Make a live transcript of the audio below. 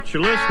what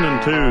you're listening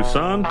to,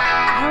 son.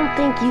 I don't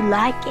think you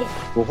like it.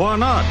 Well, why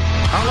not?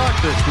 I like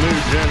this new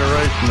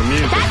generation of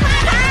music. That's my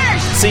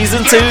purse!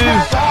 Season 2.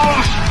 That's my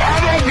purse!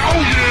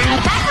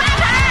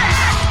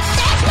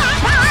 That's my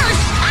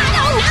purse! I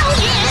don't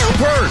know you!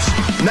 Purse,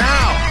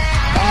 now!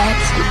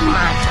 That's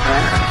my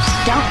purse.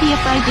 Don't be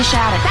afraid to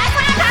shout it. That's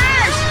my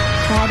purse!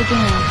 Try it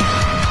again.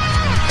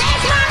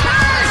 That's my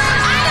purse!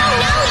 I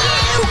don't know you!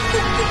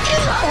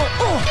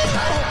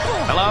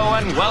 Hello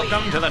and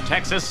welcome to the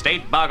Texas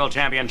State Boggle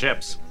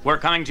Championships. We're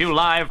coming to you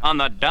live on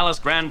the Dallas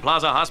Grand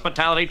Plaza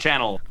Hospitality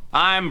Channel.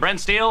 I'm Brent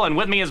Steele, and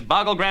with me is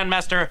Boggle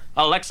Grandmaster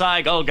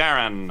Alexei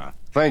Golgarin.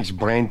 Thanks,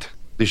 Brent.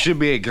 This should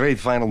be a great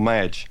final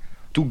match.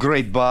 Two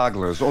great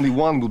bogglers. Only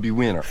one will be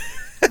winner.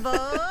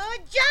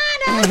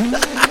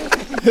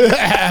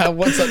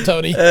 What's up,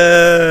 Tony?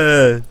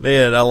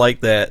 Man, I like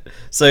that.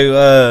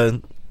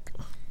 So,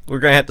 we're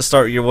going to have to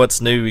start your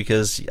What's New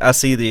because I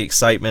see the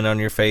excitement on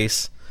your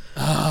face.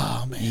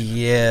 Oh, man.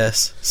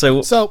 Yes.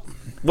 So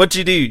what'd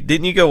you do?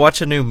 Didn't you go watch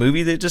a new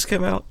movie that just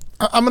came out?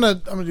 I'm gonna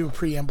do a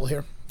preamble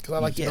here because I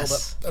like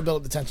to build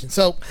up the tension.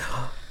 So,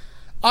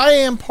 I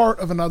am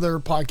part of another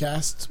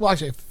podcast. Well,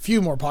 actually, a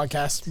few more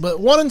podcasts, but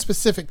one in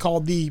specific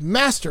called the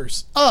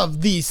Masters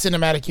of the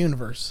Cinematic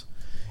Universe.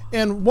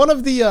 And one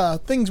of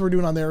the things we're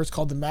doing on there is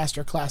called the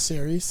Masterclass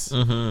series,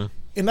 and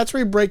that's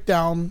where we break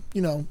down,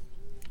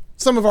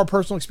 some of our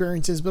personal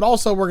experiences, but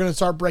also we're gonna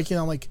start breaking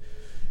down like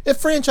if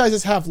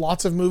franchises have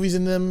lots of movies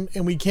in them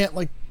and we can't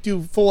like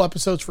do full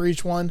episodes for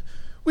each one,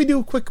 we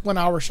do quick 1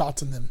 hour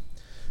shots in them.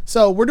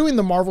 So we're doing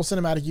the Marvel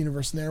Cinematic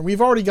Universe in there.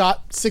 We've already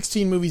got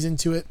 16 movies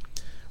into it.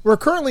 We're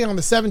currently on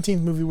the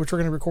 17th movie, which we're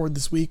going to record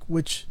this week,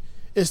 which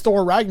is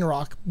Thor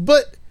Ragnarok.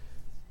 But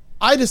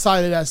I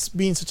decided, as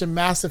being such a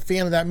massive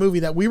fan of that movie,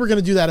 that we were going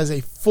to do that as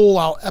a full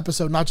out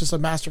episode, not just a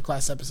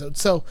masterclass episode.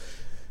 So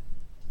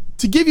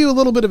to give you a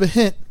little bit of a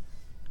hint,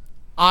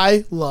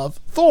 I love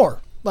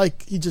Thor.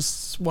 Like, he's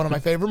just one of my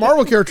favorite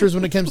Marvel characters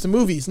when it comes to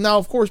movies. Now,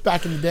 of course,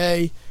 back in the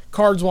day,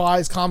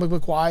 cards-wise, comic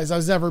book-wise, I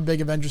was never a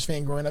big Avengers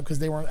fan growing up because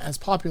they weren't as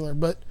popular.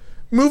 But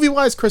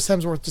movie-wise, Chris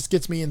Hemsworth just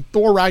gets me. And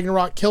Thor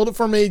Ragnarok killed it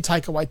for me.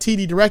 Taika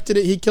Waititi directed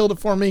it. He killed it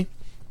for me.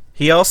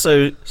 He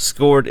also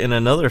scored in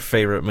another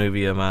favorite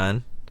movie of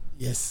mine.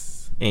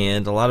 Yes.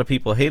 And a lot of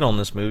people hate on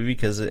this movie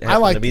because it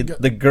happened to be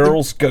the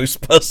Girls'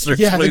 Ghostbusters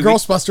movie. The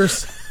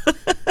Ghostbusters.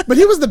 But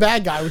he was the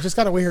bad guy, which is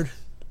kind of weird.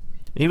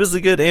 He was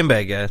the good and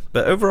bad guy.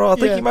 But overall, I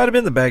think he might have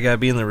been the bad guy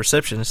being the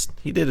receptionist.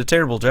 He did a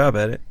terrible job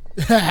at it.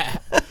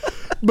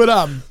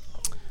 But,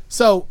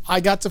 so I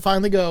got to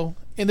finally go,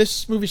 and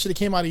this movie should have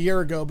came out a year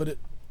ago, but it,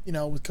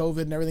 with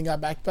COVID and everything got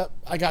backed up,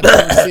 I got to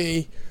go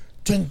see.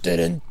 Dude,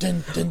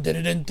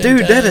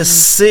 that is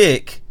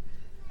sick.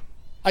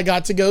 I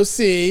got to go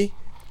see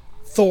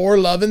Thor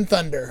Love and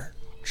Thunder.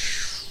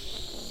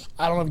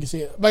 I don't know if you can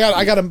see it. But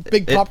I got a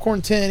big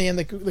popcorn tin and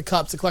the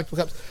cups, the collectible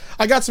cups.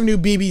 I got some new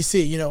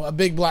BBC, a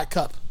big black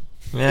cup.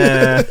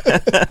 Yeah.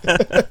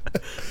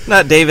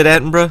 Not David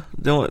Attenborough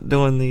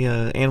doing the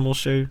animal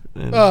show.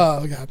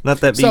 Oh, God.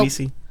 Not that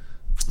BBC.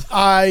 So,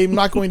 I'm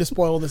not going to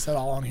spoil this at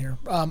all on here.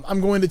 I'm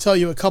going to tell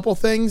you a couple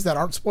things that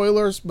aren't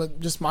spoilers,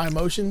 but just my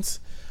emotions.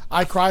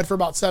 I cried for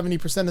about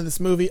 70% of this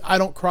movie. I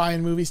don't cry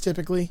in movies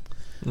typically.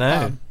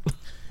 No.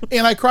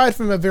 And I cried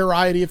from a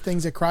variety of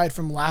things. I cried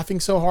from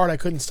laughing so hard I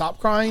couldn't stop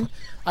crying.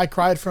 I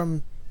cried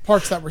from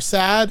parts that were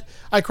sad.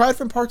 I cried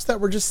from parts that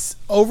were just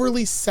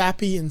overly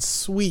sappy and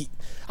sweet.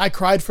 I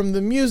cried from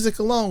the music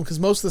alone because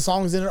most of the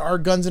songs in it are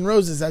Guns N'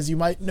 Roses, as you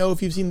might know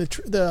if you've seen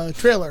the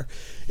trailer.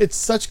 It's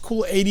such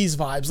cool 80s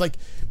vibes. Like,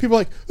 people are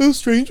like, oh,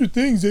 Stranger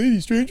Things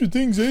 80s, Stranger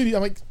Things 80s.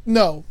 I'm like,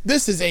 no,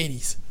 this is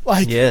 80s.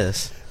 Like,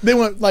 yes. They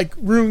went like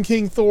Rune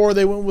King Thor.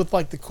 They went with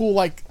like the cool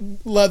like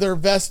leather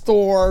vest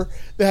Thor.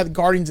 They had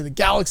Guardians of the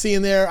Galaxy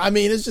in there. I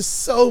mean, it's just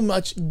so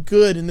much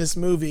good in this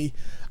movie.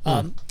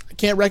 I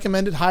can't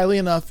recommend it highly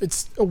enough.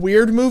 It's a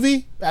weird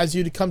movie, as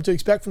you'd come to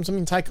expect from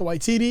something Taika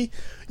Waititi.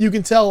 You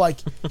can tell like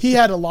he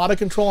had a lot of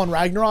control on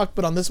Ragnarok,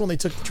 but on this one they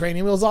took the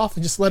training wheels off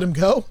and just let him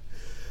go.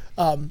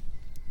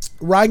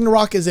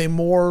 Ragnarok is a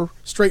more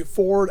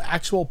straightforward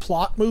actual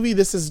plot movie.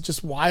 This is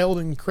just wild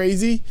and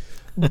crazy,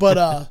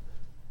 but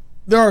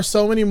there are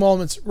so many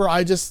moments where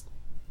I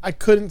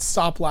couldn't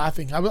stop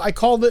laughing. I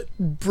called it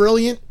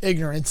brilliant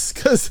ignorance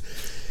because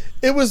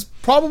it was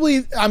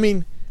probably, I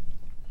mean,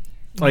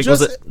 like,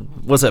 was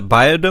it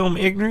Biodome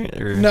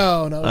ignorant? Or?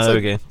 No. It's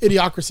okay.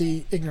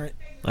 Idiocracy ignorant.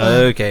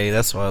 Okay,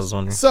 that's what I was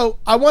wondering. So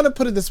I want to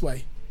put it this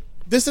way.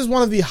 This is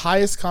one of the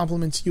highest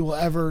compliments you will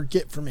ever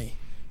get from me.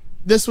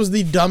 This was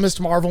the dumbest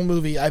Marvel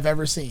movie I've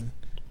ever seen.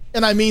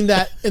 And I mean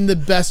that in the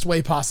best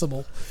way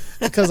possible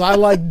because I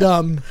like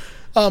dumb.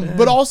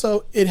 But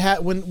also, it had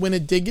when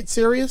it did get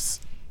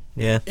serious,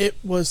 it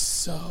was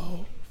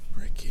so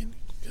freaking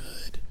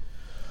good.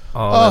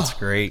 Oh, that's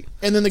great.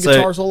 And then the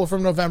guitar solo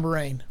from November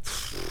Rain.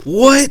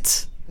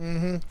 What?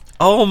 Mm-hmm.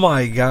 Oh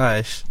my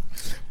gosh.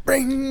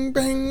 Bring,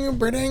 bring,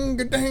 bring,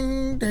 ding,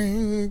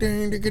 ding,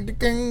 ding,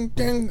 ding,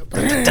 ding,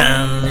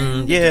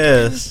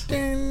 yes.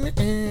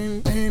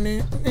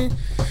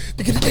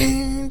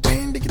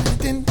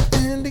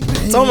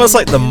 It's almost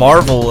like the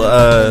Marvel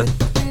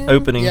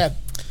opening. Yeah.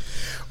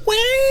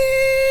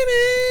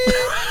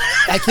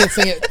 I can't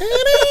sing it.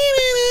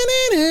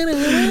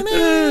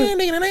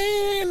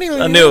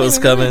 I knew it was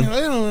coming.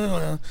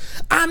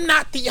 I'm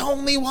not the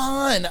only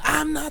one.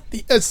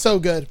 It's so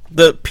good.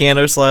 The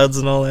piano slides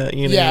and all that,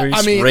 Yeah, where he's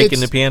I mean, raking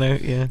it's- the piano.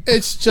 Yeah.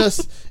 It's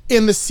just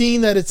in the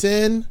scene that it's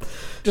in,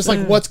 just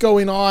like what's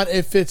going on.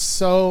 It fits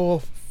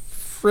so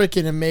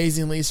freaking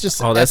amazingly. It's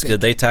just Oh, that's epic.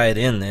 good. They tie it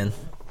in then.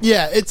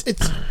 Yeah, it's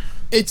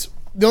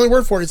the only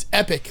word for it is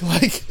epic.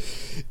 Like,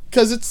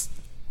 because it's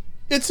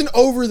an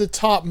over the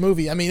top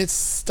movie. I mean, it's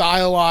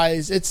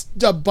stylized. It's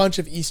a bunch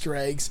of Easter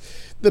eggs.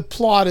 The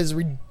plot is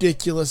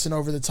ridiculous and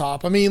over the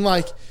top. I mean,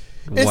 like,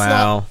 it's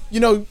Wow.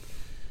 not,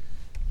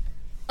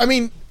 I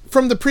mean,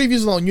 from the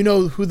previews alone, you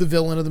know who the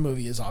villain of the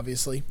movie is,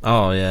 obviously.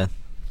 Oh, yeah.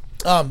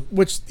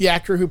 Which the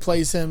actor who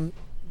plays him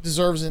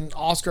deserves an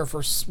Oscar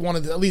for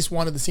at least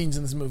one of the scenes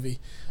in this movie.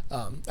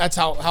 That's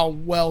how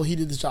well he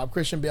did this job.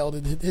 Christian Bale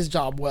did his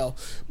job well.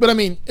 But I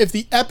mean, if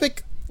the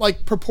epic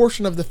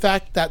proportion of the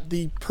fact that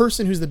the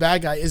person who's the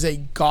bad guy is a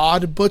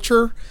god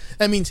butcher,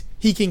 that means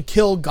he can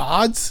kill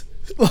gods.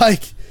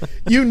 Like,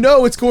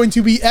 it's going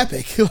to be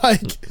epic.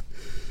 Like,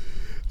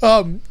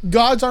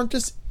 gods aren't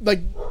just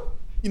like,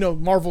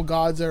 Marvel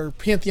gods or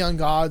Pantheon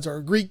gods or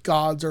Greek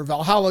gods or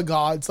Valhalla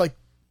gods, like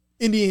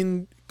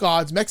Indian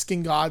gods,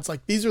 Mexican gods.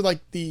 Like, these are like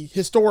the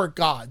historic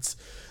gods.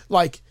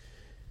 Like,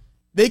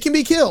 they can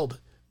be killed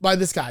by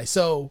this guy.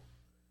 So,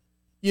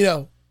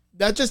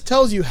 that just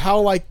tells you how,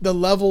 like, the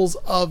levels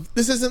of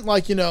this isn't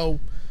like, So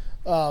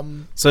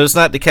it's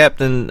not the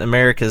Captain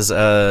America's,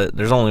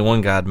 there's only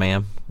one God,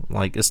 ma'am.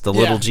 Like, it's the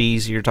little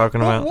G's you're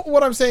talking about.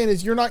 What I'm saying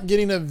is you're not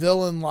getting a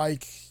villain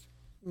like,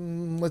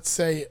 let's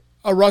say,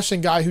 a Russian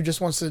guy who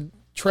just wants to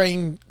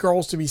train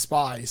girls to be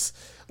spies.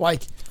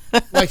 Like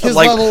his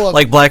level of...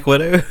 Like Black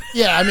Widow?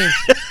 Yeah, I mean,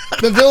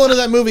 the villain of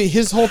that movie,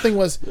 his whole thing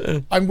was,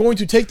 I'm going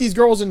to take these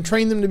girls and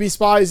train them to be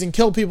spies and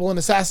kill people and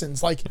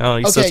assassins. Like, Oh,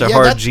 he's such a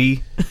hard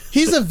G.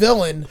 He's a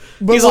villain,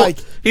 but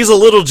he's a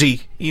little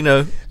G,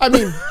 I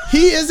mean,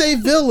 he is a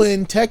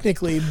villain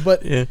technically,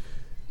 but Yeah.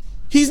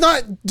 he's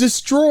not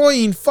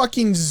destroying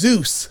fucking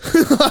Zeus.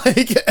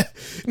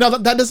 Now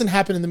that doesn't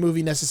happen in the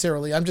movie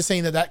necessarily. I'm just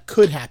saying that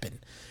could happen.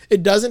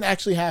 It doesn't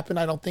actually happen,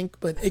 I don't think,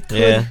 but it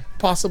could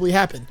possibly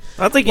happen.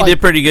 I think he did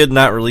pretty good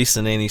not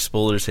releasing any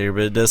spoilers here,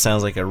 but it does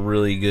sound like a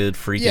really good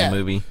freaking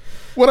movie.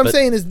 What I'm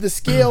saying is the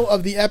scale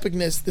of the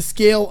epicness, the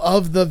scale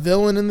of the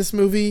villain in this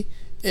movie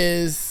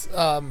is,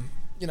 up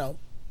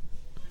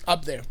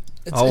there.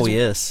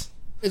 Yes.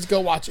 It's go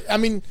watch it. I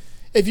mean,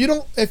 if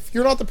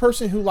you're not the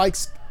person who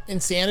likes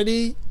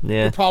insanity,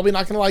 you're probably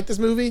not going to like this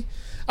movie.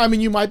 I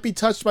mean, you might be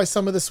touched by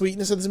some of the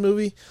sweetness of this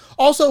movie.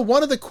 Also,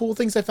 one of the cool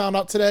things I found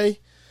out today,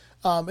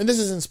 and this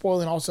isn't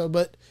spoiling also,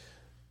 but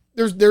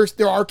there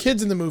are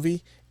kids in the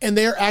movie, and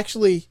they're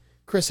actually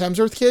Chris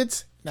Hemsworth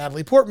kids,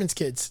 Natalie Portman's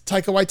kids,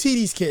 Taika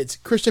Waititi's kids,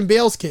 Christian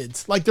Bale's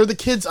kids. Like, they're the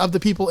kids of the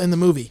people in the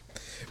movie.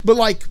 But,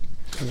 like,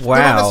 wow.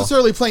 They're not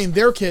necessarily playing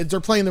their kids.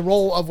 They're playing the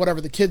role of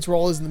whatever the kid's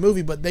role is in the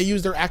movie, but they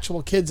use their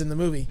actual kids in the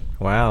movie.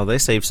 Wow, they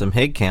saved some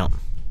head count.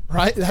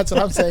 Right? That's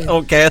what I'm saying.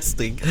 On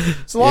casting.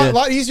 It's a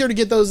lot easier to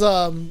get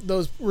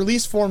those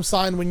release forms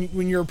signed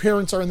when your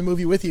parents are in the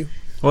movie with you.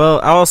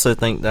 Well, I also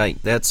think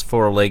that's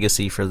for a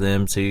legacy for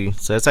them too.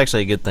 So it's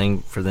actually a good thing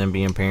for them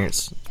being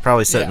parents.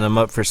 Probably setting them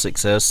up for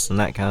success and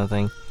that kind of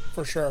thing.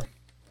 For sure.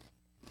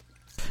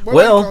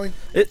 Well,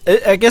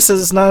 I guess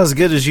it's not as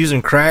good as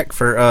using crack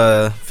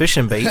for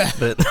fishing bait,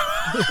 but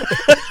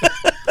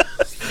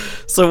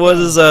so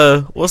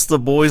what's the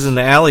boys in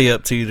the alley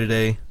up to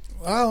today?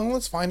 Well,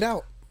 let's find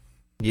out.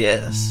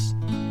 Yes.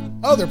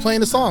 Oh, they're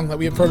playing a song that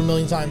we have heard a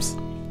million times.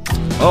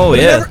 Oh,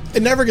 yeah.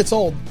 It never gets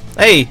old.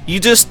 Hey, you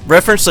just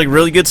referenced a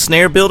really good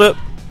snare build-up.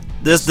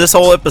 This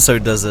whole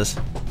episode does this.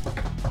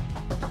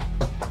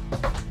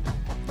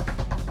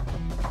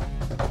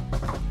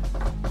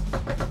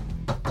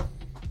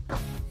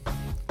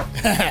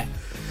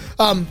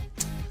 I'm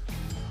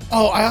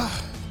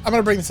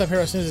gonna bring this up here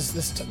as soon as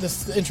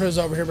this intro is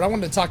over here, but I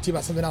wanted to talk to you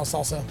about something else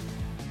also.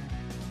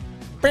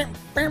 Oh,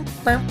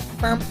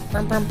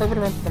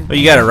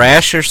 you got a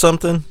rash or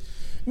something?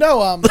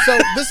 No, so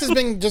this has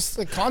been just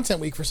a content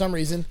week for some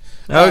reason.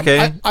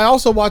 Okay. I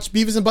also watched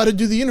Beavis and Butthead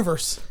Do the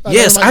Universe.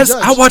 Yes,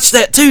 I watched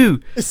that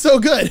too. It's so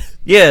good.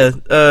 Yeah.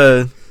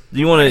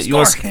 You want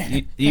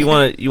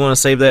to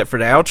save that for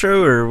the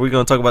outro, or are we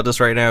going to talk about this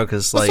right now?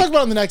 Because let's talk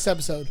about it in the next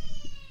episode.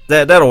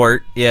 That'll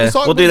work. Yeah,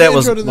 we'll do that.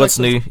 What's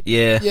new?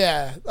 Yeah.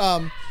 Yeah.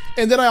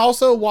 And then I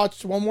also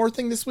watched one more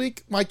thing this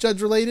week, Mike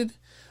Judge related.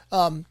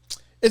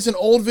 It's an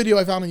old video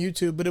I found on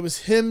YouTube, but it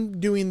was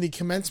him doing the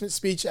commencement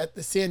speech at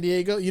the San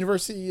Diego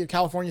University of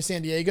California,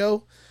 San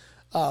Diego,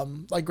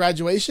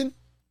 graduation.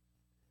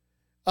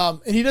 And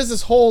he does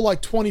this whole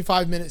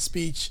 25-minute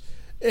speech,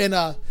 and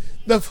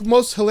the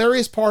most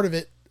hilarious part of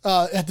it,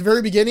 at the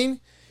very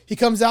beginning, he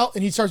comes out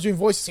and he starts doing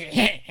voices,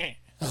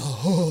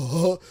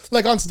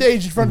 like on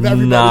stage in front of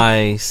everybody.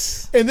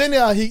 Nice. And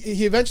then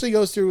he eventually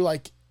goes through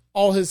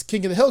all his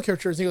King of the Hill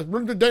characters. And he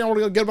goes, "Today I want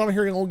to get him on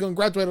here and I'm going to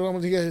graduate."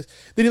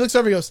 Then he looks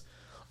over and he goes,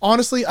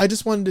 Honestly, I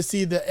just wanted to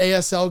see the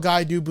ASL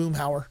guy do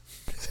Boomhauer.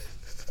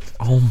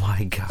 Oh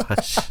my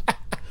gosh.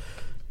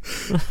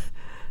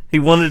 He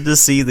wanted to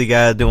see the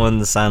guy doing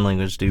the sign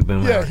language do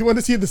Boomhauer. Yeah, he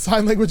wanted to see the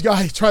sign language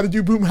guy try to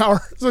do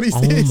Boomhauer. That's what he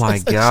said. Oh my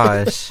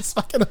gosh. It's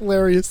fucking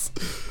hilarious.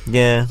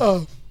 Yeah.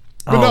 But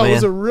no, it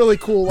was a really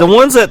cool. The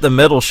ones at the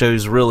metal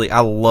shows I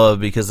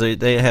love because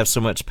they have so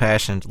much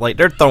passion. Like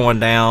they're throwing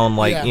down,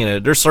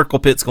 there's circle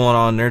pits going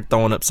on. They're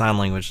throwing up sign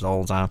language the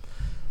whole time.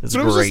 It's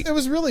great. It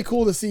was really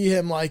cool to see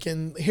him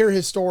and hear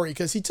his story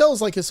because he tells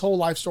his whole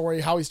life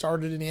story, how he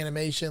started in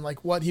animation,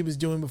 what he was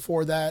doing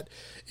before that,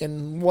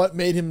 and what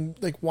made him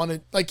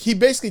wanted. He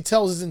basically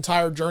tells his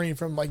entire journey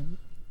from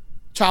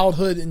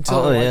childhood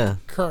until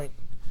current.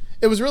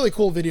 It was a really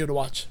cool video to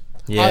watch.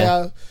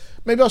 Yeah.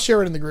 Maybe I'll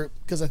share it in the group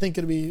because I think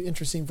it'll be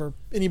interesting for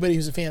anybody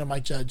who's a fan of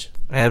Mike Judge.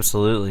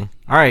 Absolutely.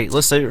 All right,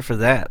 let's save it for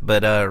that.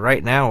 But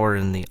right now we're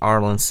in the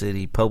Arlen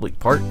City Public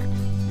Park.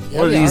 Yeah,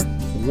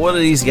 What are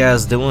these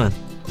guys doing?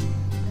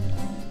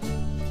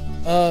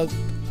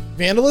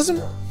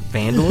 Vandalism?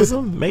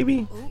 Vandalism,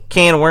 maybe?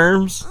 Can of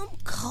worms? I'm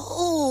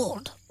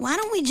cold. Why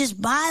don't we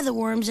just buy the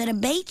worms at a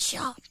bait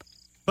shop?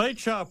 Bait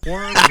shop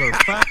worms are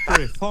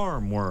factory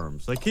farm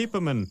worms. They keep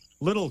them in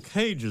little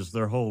cages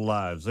their whole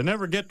lives. They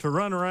never get to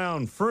run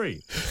around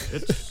free.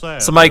 It's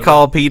sad. Somebody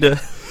call PETA.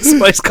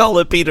 Somebody's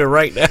calling PETA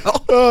right now.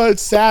 Oh,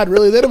 it's sad,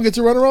 really. They don't get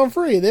to run around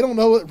free. They don't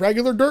know what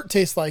regular dirt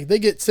tastes like. They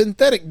get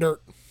synthetic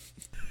dirt.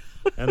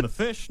 And the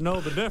fish know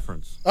the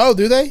difference. Oh,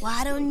 do they?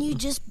 Why don't you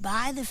just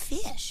buy the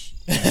fish?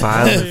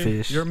 Buy the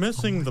fish. You're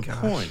missing the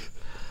point.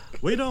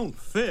 We don't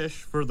fish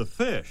for the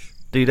fish.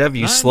 Dude, have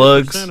you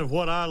slugs? 90% of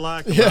what I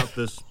like about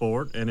this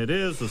sport, and it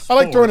is a I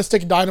sport, like throwing a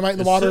stick of dynamite in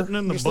the water. sitting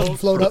in the Just let it boat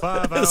float for up.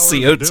 5 hours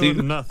CO2.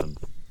 doing nothing.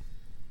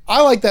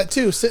 I like that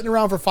too. Sitting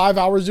around for 5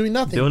 hours doing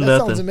nothing. Doing That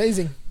nothing. sounds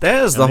amazing.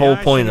 That is And the the whole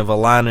icing- point of a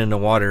line in the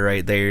water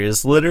right there.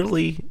 Is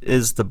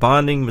the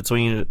bonding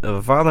between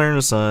a father and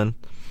a son,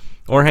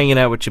 or hanging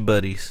out with your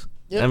buddies.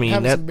 Yep, I mean,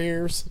 having that. some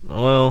beers.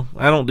 Well,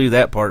 I don't do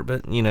that part,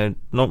 but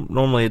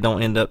normally I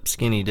don't end up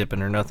skinny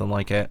dipping or nothing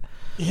like that.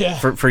 Yeah.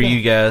 For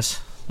you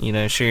guys,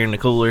 sharing the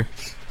cooler.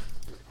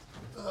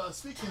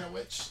 Speaking of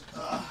which,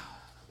 I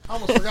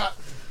almost forgot.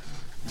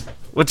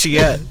 What you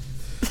got?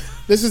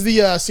 This is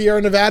the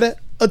Sierra Nevada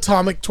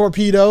Atomic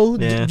Torpedo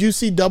Yeah.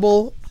 Juicy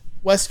Double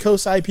West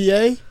Coast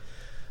IPA.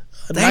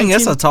 Dang,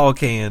 that's a tall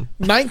can.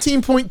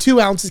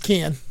 19.2 ounces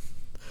can.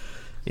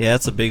 Yeah,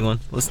 that's a big one.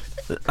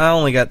 I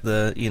only got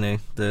the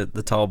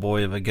the tall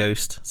boy of a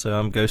ghost, so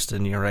I'm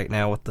ghosting you right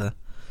now with the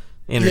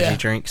energy Yeah.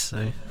 drinks.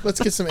 So Let's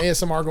get some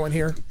ASMR going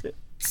here.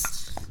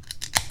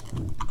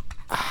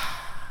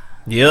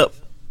 yep.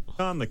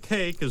 On the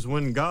cake is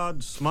when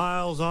God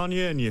smiles on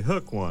you and you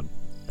hook one.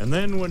 And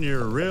then when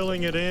you're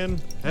reeling it in,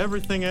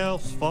 everything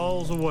else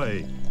falls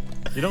away.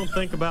 You don't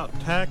think about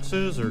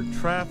taxes or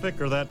traffic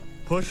or that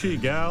pushy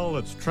gal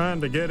that's trying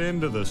to get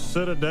into the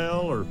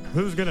Citadel or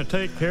who's going to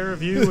take care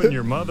of you when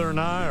your mother and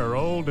I are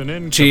old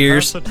and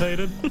Cheers.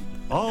 incapacitated.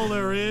 All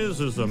there is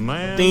a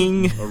man,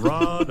 Ding. a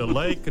rod, a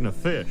lake, and a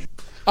fish.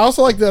 I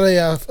also like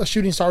that a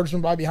shooting star just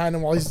went by behind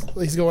him while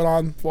he's going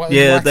on.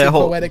 Yeah, waxing that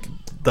whole poetic.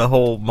 the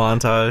whole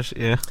montage.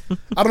 Yeah,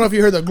 I don't know if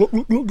you heard the gluk,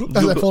 gluk, gluk, gluk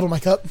as I pulled in my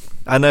cup.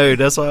 I know.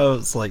 That's why I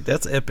was like,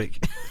 that's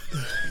epic.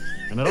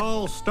 And it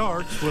all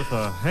starts with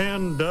a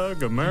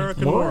hand-dug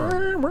American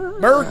worm.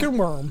 American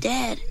worm.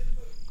 Dad,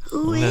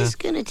 who is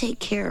going to take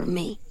care of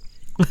me?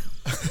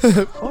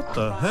 What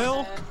the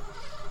hell?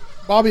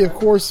 Bobby, of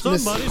course,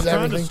 Somebody's misses trying to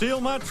everything.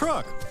 steal my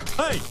truck.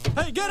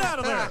 Hey, get out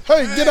of there.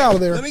 Hey, get out of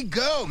there. Let me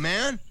go,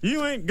 man.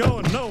 You ain't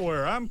going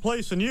nowhere. I'm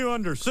placing you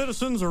under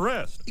citizen's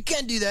arrest. You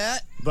can't do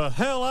that. The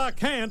hell I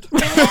can't.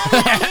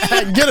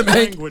 Get him,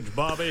 Hank. Language,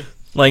 Bobby.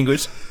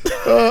 Language.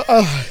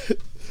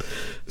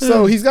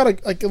 So he's got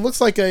it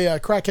looks like a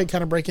crackhead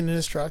kind of breaking in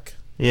his truck.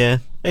 Yeah.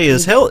 Hey,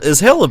 is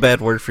hell a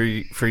bad word for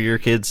your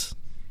kids?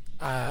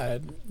 I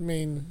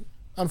mean,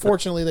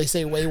 unfortunately, they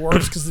say way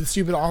worse because of the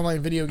stupid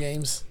online video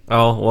games.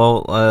 Oh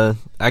well,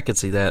 I could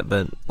see that,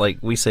 but like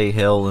we say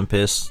hell and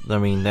piss. I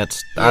mean,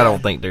 that's I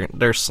don't think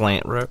they're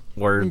slant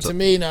words. To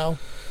me, no.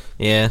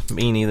 Yeah,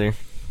 me neither.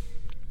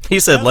 He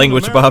said As an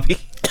language, American- Bobby.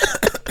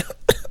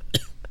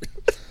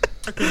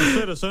 American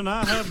citizen,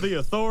 I have the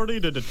authority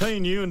to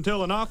detain you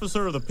until an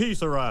officer of the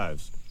peace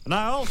arrives. And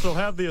I also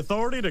have the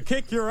authority to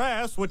kick your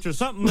ass, which is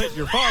something that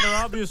your father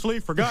obviously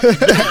forgot to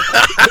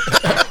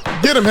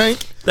do. Get him, Hank.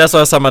 That's what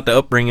I was talking about, the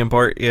upbringing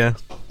part. Yeah.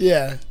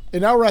 Yeah.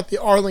 And now we're at the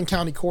Arlen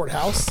County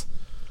Courthouse.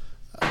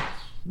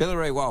 Billy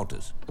Ray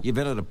Walters, you've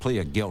entered a plea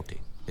of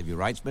guilty. Have your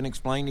rights been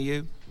explained to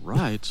you?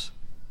 Rights?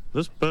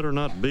 This better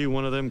not be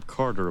one of them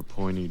Carter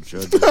appointee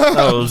judges.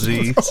 Oh,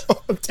 geez.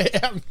 Oh,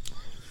 damn.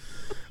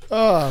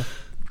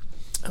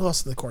 Who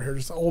else in the court here?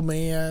 Just an old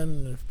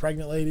man, a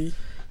pregnant lady.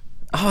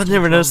 Oh, I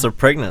never noticed a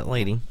pregnant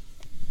lady.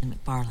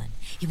 McFarland.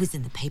 He was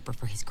in the paper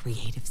for his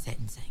creative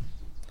sentencing.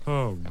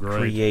 Oh, great.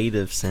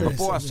 Creative sense.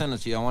 Before I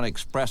sentence you, I want to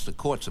express the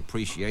court's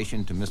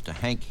appreciation to Mr.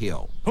 Hank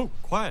Hill. Oh,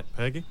 quiet,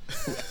 Peggy.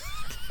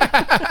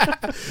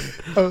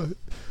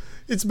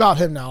 It's about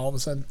him now all of a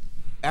sudden.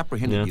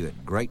 Apprehended you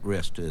at great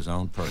risk to his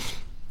own person.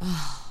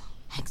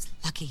 Hank's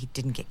lucky he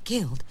didn't get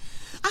killed.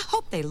 I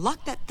hope they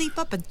lock that thief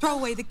up and throw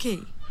away the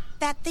key.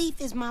 That thief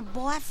is my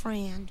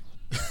boyfriend.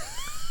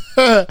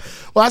 Well,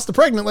 that's the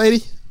pregnant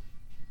lady.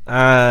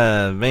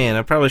 Man,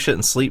 I probably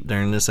shouldn't sleep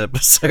during this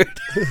episode.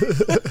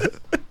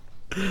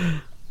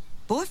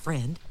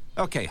 Boyfriend?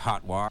 Okay,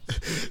 hot wire.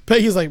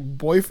 Peggy's like,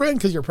 boyfriend,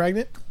 because you're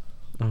pregnant?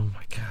 Oh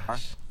my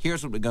gosh.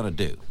 Here's what we're gonna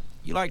do.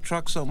 You like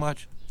trucks so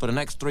much? For the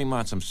next 3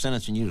 months, I'm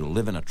sentencing you to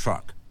live in a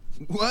truck.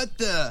 What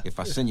the? If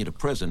I send you to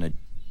prison,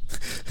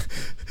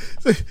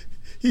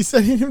 He's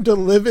sending him to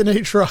live in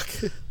a truck.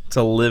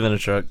 To live in a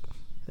truck.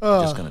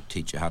 I'm just gonna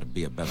teach you how to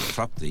be a better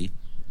truck thief.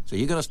 So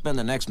you're gonna spend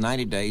the next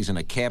 90 days in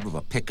a cab of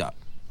a pickup,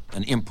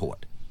 an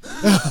import.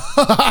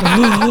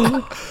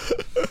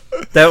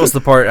 That was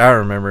the part I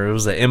remember. It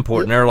was the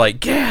import, and they were like,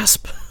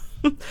 gasp.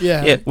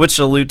 Yeah. Which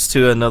alludes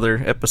to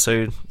another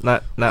episode,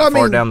 not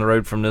far down the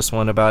road from this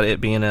one, about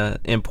it being an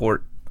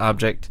import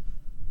object.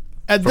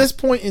 At this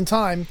point in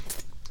time,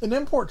 an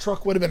import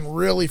truck would have been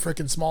really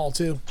freaking small,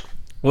 too.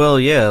 Well,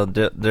 yeah,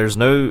 there's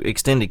no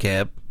extended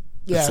cab.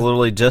 Yeah. It's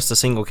literally just a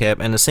single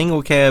cab, and a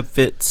single cab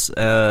fits,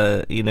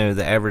 the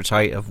average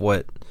height of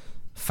what,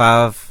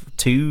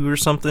 5'2" or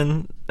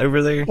something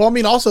over there. Well, I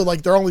mean, also,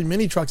 like, they're only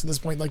mini trucks at this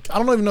point. Like, I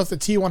don't even know if the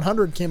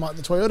T100 came out in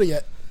the Toyota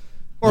yet,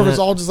 or if it's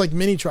all just like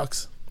mini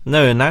trucks.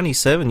 No, in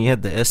 '97 you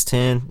had the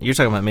S10. You're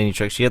talking about mini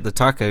trucks. You had the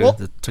Taco,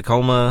 the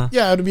Tacoma.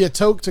 Yeah, it would be a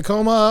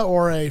Tacoma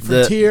or a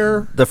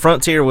Frontier. The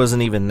Frontier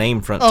wasn't even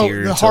named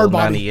Frontier the until hard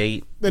body.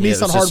 '98. The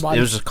Nissan hard body.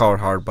 It was just called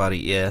hard body.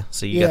 Yeah,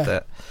 so you got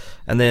that.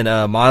 And then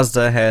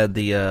Mazda had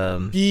the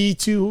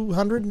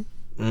B200.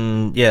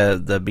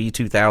 The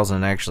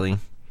B2000 actually.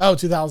 Oh,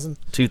 2000.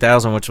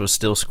 2000, which was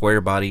still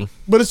square body.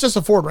 But it's just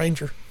a Ford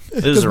Ranger.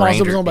 It was a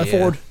Ranger. Mazda was owned by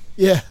Ford.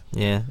 Yeah.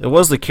 Yeah, it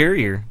was the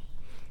Courier.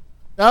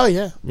 Oh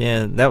yeah.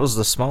 Yeah, that was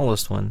the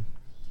smallest one.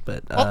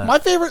 But my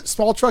favorite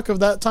small truck of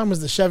that time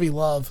was the Chevy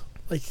Love.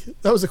 Like,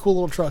 that was a cool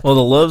little truck. Well,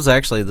 the Love's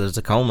actually the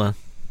Tacoma.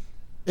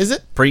 Is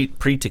it? Pre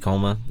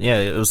Tacoma. Yeah,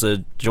 it was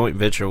a joint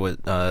venture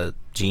with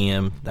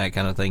GM, that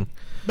kind of thing.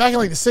 Back in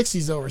like the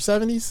 60s though, or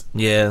 70s?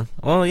 Yeah.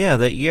 Well, yeah,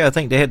 I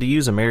think they had to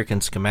use American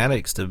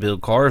schematics to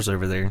build cars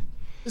over there.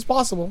 It's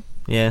possible.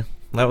 Yeah.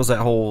 That was that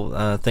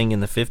whole thing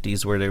in the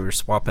 50s where they were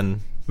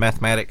swapping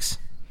mathematics.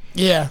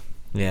 Yeah.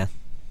 Yeah.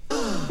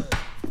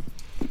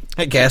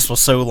 That gas was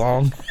so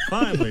long.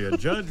 Finally, a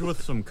judge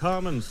with some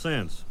common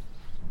sense.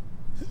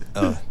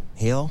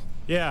 Hill?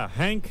 Yeah,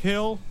 Hank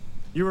Hill.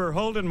 You were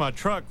holding my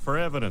truck for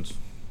evidence.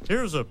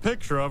 Here's a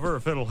picture of her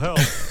if it'll help.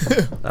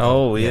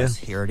 Oh, yeah. Yes,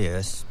 here it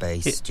is.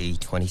 Space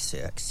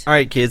G26. All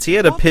right, kids. He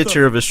had a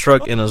picture of his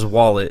truck in his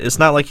wallet. It's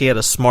not like he had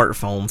a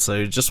smartphone,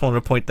 so just wanted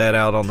to point that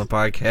out on the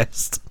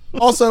podcast.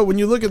 Also, when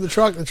you look at the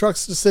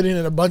truck's just sitting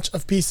in a bunch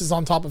of pieces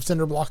on top of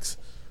cinder blocks.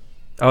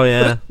 Oh,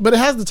 yeah. But it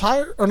has the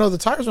tire. Or no, the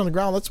tires are on the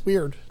ground. That's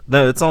weird.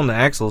 No, it's on the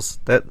axles.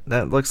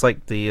 That looks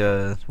like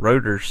the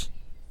rotors.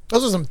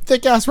 Those are some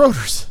thick ass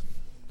rotors.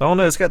 Oh,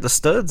 no, it's got the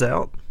studs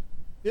out.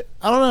 Yeah,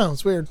 I don't know.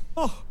 It's weird.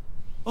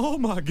 Oh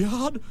my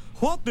God.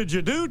 What did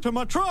you do to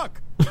my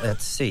truck?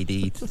 Let's see.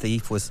 The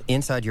thief was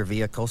inside your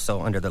vehicle,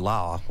 so under the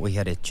law, we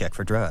had to check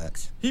for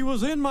drugs. He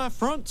was in my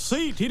front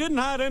seat. He didn't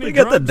hide any They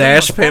got the drugs in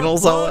dash my spark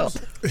panels all out.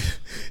 plugs.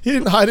 He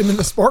didn't hide him in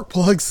the spark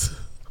plugs.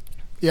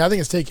 Yeah, I think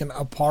it's taken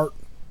apart.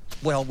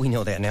 Well, we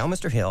know that now,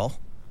 Mr. Hill.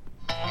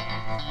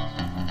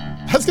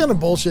 That's kind of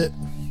bullshit.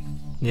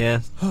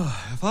 Yeah.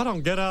 If I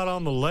don't get out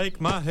on the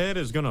lake, my head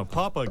is going to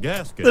pop a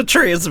gasket. The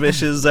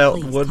transmission's out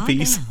in Please, one calm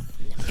piece. down.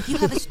 If you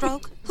have a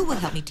stroke, who will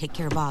help me take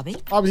care of Bobby?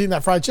 Bobby's eating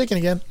that fried chicken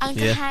again.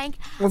 Uncle Yeah. Hank,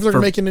 I wonder if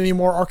they're making any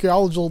more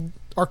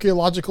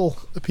archaeological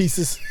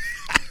pieces.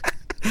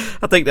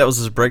 I think that was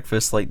his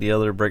breakfast, like the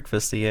other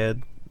breakfast he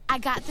had. I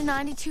got the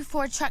 92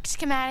 Ford truck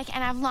schematic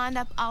and I've lined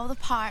up all the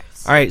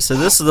parts. All right, so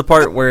this is the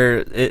part where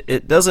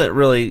it doesn't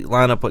really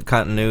line up with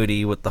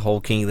continuity with the whole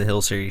King of the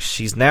Hill series.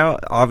 She's now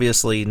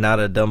obviously not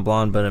a dumb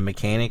blonde, but a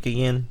mechanic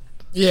again.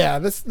 Yeah,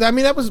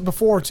 that was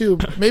before too.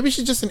 Maybe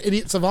she's just an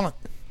idiot savant.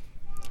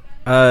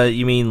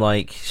 You mean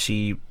like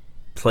she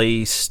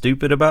plays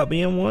stupid about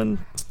being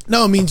one?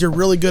 No, it means you're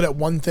really good at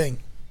one thing.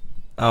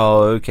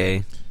 Oh,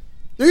 okay.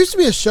 There used to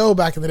be a show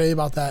back in the day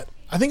about that.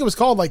 I think it was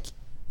called like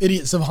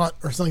Idiot Savant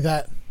or something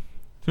like that.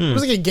 It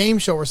was like a game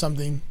show or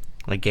something.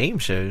 A game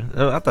show?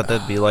 Oh, I thought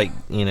that'd be like,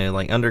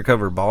 like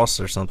Undercover Boss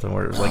or something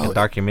where it was like a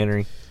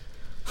documentary.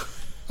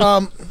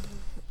 Hold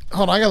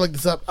on, I gotta look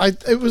this up.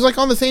 It was like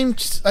on the same.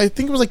 I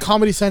think it was like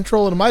Comedy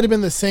Central, and it might have been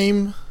the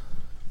same.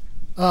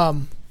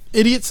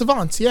 Idiot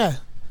Savants, yeah,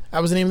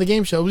 that was the name of the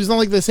game show. It was on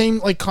like the same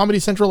like Comedy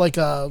Central, like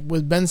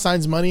with Ben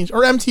Stein's Money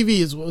or MTV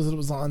is what it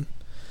was on.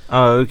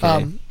 Oh,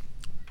 okay.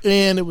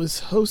 And it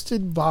was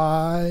hosted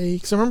by.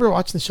 Because I remember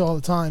watching the show all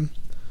the time.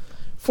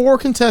 4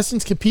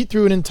 contestants compete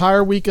through an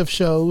entire week of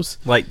shows.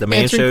 Like the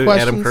Man answering Show,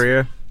 questions. Adam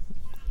Career.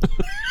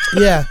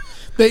 Yeah,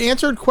 they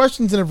answered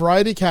questions in a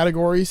variety of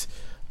categories.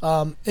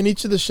 In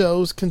each of the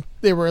shows,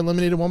 they were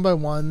eliminated one by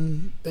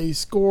one. They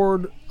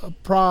scored a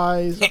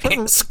prize.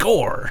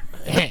 Score.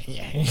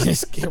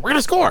 We're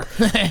gonna score.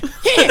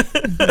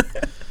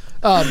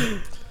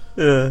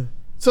 Yeah.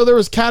 So there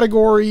was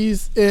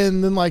categories,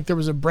 and then like there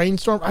was a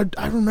brainstorm.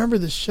 I remember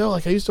this show.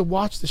 Like I used to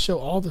watch the show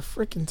all the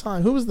freaking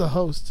time. Who was the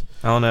host?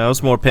 I don't know. It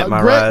was more Pimp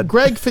My Ride.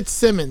 Greg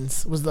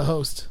Fitzsimmons was the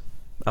host.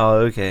 Oh,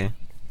 okay.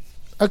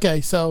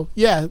 Okay, so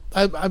yeah,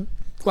 I'm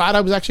glad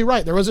I was actually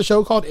right. There was a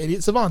show called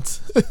Idiot Savants.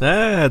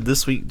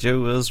 This week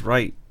Joe was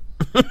right.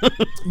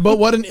 But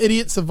what an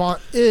idiot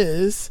savant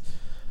is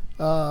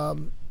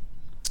come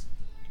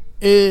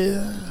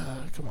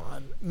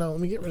on. No, let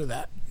me get rid of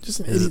that.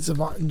 Just an idiot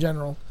savant in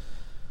general.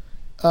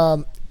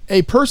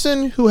 A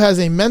person who has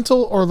a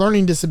mental or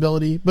learning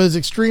disability but is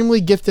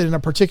extremely gifted in a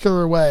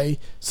particular way,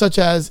 such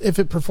as if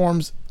it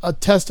performs a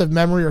test of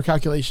memory or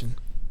calculation.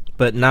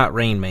 But not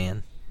Rain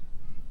Man.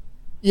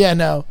 Yeah,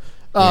 no.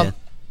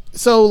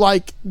 So,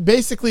 like,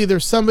 basically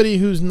there's somebody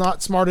who's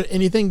not smart at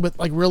anything but,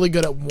 like, really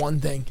good at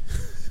one thing.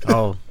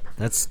 Oh,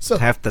 that's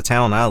half the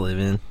town I live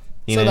in.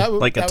 You know,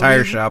 like a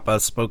tire shop I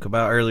spoke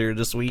about earlier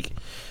this week.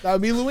 That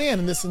would be Luann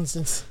in this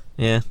instance.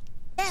 Yeah.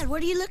 Dad,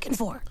 what are you looking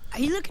for? Are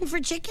you looking for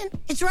chicken?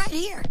 It's right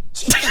here.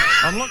 Chicken.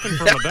 I'm looking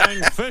for my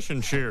dang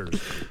fishing shears.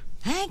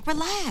 Hank,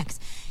 relax.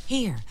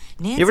 Here,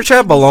 You ever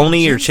tried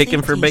bologna or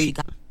chicken for bait?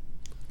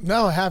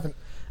 No, I haven't.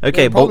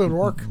 Okay, probably would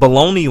work.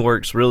 bologna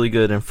works really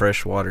good in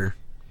fresh water.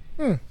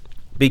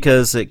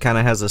 Because it kind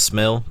of has a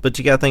smell. But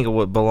you got to think of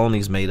what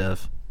bologna's made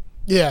of.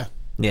 Yeah.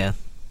 Yeah.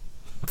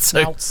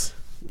 So, Mouths.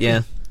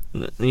 yeah.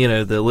 You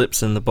know, the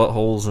lips and the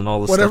buttholes and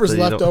all the whatever's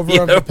stuff. Whatever's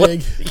left over of the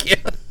pig. Yeah.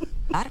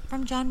 Got it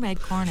from John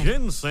Redcorn.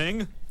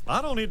 Ginseng?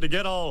 I don't need to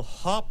get all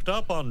hopped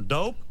up on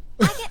dope.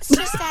 I get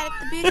stressed out at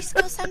the beauty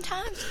school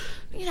sometimes,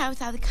 you know,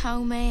 with all the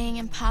combing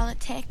and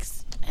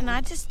politics, and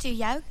I just do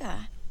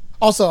yoga.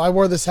 Also, I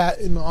wore this hat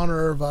in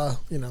honor of,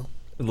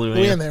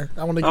 Luann there.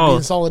 I want to be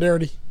in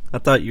solidarity. I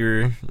thought you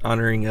were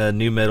honoring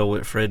New Metal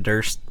with Fred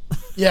Durst.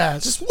 Yeah,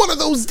 just one of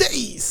those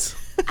days.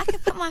 I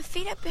could put my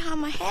feet up behind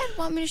my head.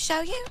 Want me to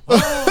show you?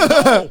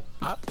 Oh,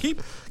 no.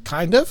 Keep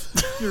kind of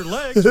your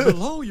legs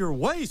below your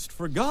waist,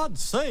 for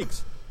God's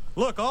sakes.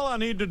 Look, all I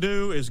need to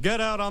do is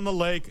get out on the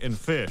lake and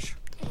fish.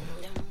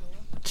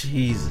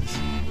 Jesus.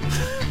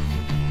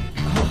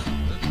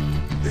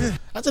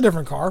 That's a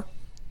different car.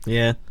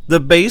 Yeah. The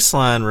bass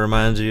line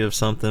reminds you of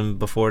something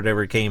before it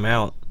ever came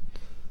out.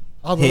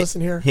 I'll go listen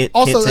here.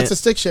 Also, that's a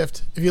stick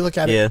shift, if you look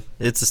at it. Yeah,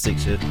 it's a stick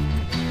shift.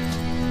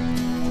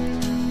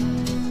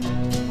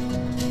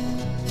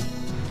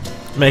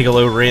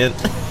 Megalo Rent.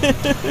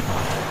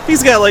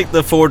 He's got like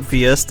the Ford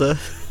Fiesta.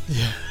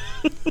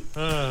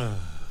 Yeah.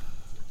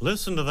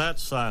 Listen to that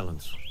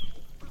silence.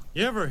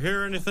 You ever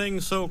hear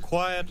anything so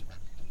quiet?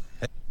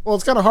 Well,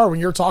 it's kind of hard when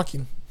you're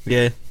talking.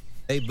 Yeah.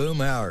 Hey,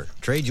 Boomhauer,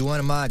 trade you one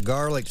of my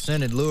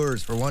garlic-scented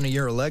lures for one of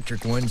your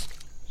electric ones.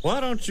 Why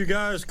don't you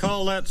guys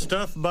call that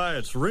stuff by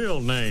its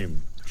real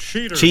name?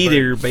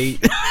 Cheater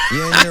bait.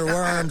 You and your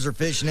worms are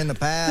fishing in the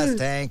past,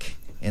 Hank.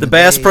 The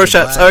Bass Pro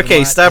Shops.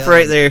 Okay, stop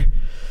right there.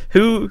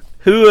 Who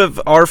of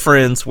our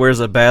friends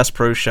wears a Bass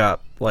Pro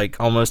Shop, like,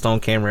 almost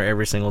on camera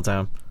every single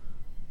time?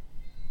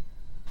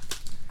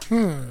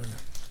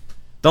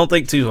 Don't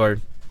think too hard.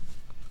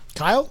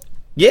 Kyle?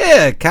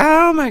 Yeah,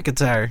 Kyle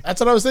McIntyre. That's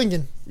what I was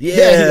thinking.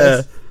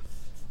 Yeah.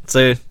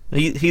 So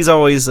he's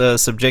always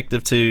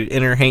subjective to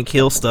inner Hank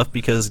Hill stuff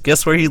because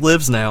guess where he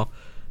lives now?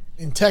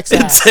 In Texas.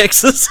 In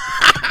Texas.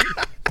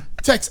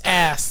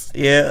 Texas.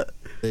 Yeah.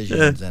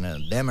 Visions in a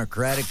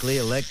democratically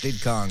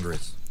elected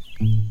Congress.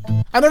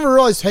 I never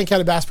realized Hank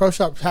had a Bass Pro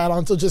Shop hat on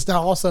until just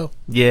now also.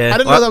 Yeah. I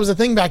didn't know that was a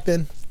thing back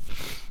then.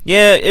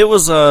 Yeah, it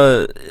was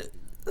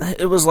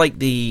like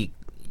the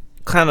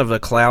kind of a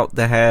clout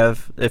to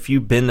have. If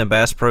you've been to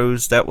Bass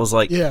Pros, that was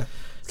like... Yeah.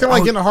 It's kind of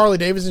like getting a Harley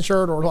Davidson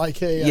shirt or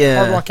like a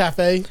Hard Rock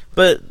Cafe.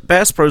 But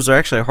Bass Pros are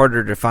actually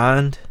harder to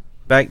find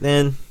back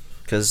then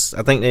because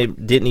I think they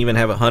didn't even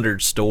have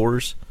 100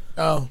 stores.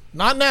 Oh,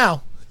 not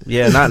now.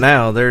 Yeah, not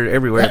now. They're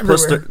everywhere.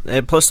 Plus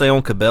they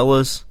own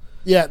Cabela's.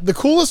 Yeah, the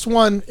coolest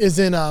one is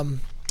in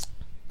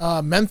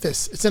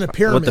Memphis. It's in a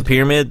pyramid. What, the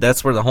pyramid?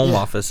 That's where the home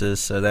office is,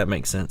 so that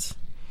makes sense.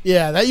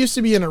 Yeah, that used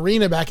to be an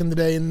arena back in the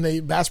day, and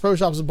the Bass Pro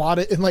Shops bought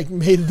it and like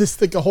made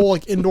this like a whole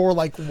like indoor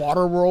like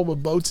water world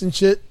with boats and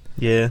shit.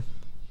 Yeah.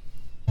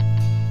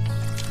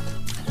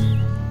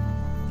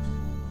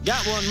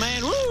 Got one,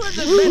 man. Woo, that's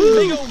a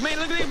big old man.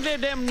 Look at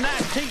them damn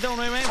nice teeth on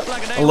there, man. It's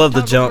like a I love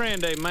the jump.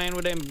 Grande, man,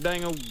 with them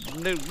dang old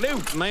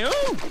loops, man.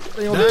 Ooh.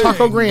 Dang,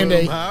 Taco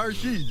Grande. Power,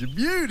 she's a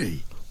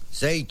beauty.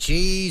 Say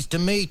cheese to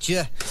meet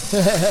you.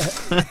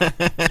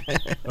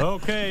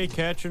 Okay,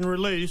 catch and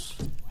release.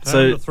 Time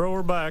So, to throw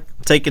her back.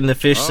 Taking the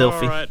fish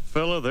selfie. All right,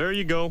 fella, there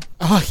you go.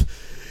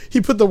 He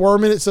put the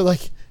worm in it so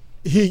like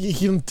he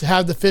can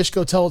have the fish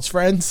go tell its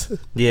friends.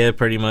 Yeah,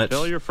 pretty much.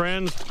 Tell your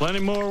friends plenty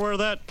more where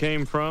that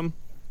came from.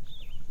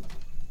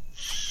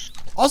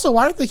 Also,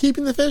 why aren't they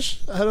keeping the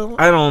fish? I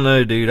don't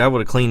know, dude. I would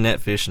have cleaned that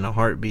fish in a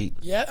heartbeat.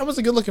 Yeah, that was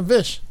a good looking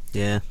fish.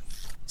 Yeah.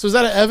 So is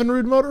that an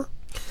Evinrude motor?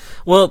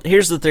 Well,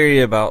 here's the theory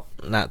about,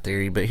 not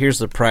theory, but here's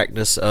the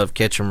practice of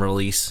catch and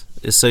release,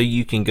 is so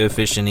you can go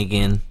fishing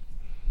again.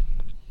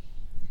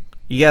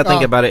 You gotta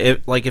think about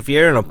it. If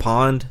you're in a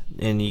pond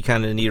and you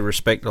kind of need to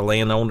respect the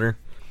landowner,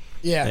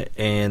 yeah,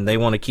 and they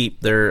want to keep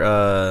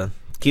their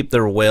keep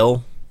their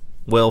well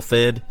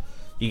fed.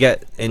 You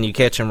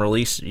catch and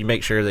release. You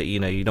make sure that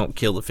you don't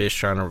kill the fish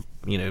trying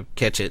to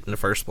catch it in the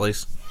first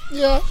place.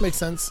 Yeah, makes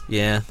sense.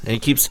 Yeah, and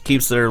it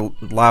keeps their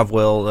live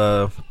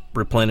well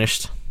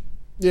replenished.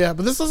 Yeah,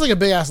 but this looks like a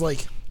big ass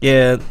lake.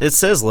 Yeah, it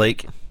says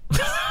lake.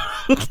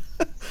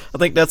 I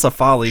think that's a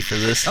folly for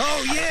this.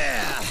 Oh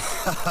yeah!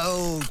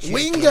 Oh,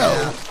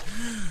 Wingo!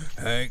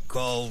 Hank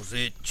calls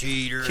it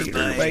cheater Cheater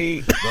bait,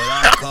 bait. but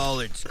I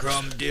call it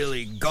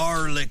scrumdilly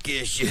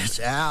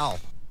garlicicious. Ow!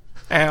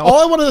 Ow! All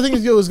I wanted to think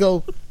is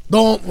go.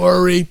 Don't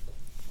worry.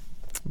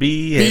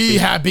 Be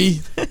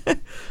happy.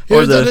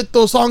 Here's the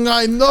little song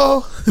I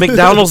know.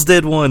 McDonald's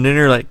did one, and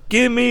they're like,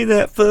 "Give me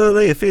that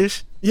fillet of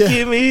fish. Yeah.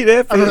 Give me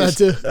that fish." I remember that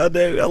too. I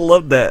do. I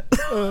love that.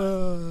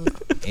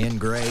 In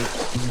great.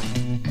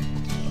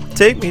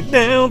 Take me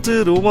down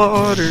to the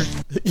water.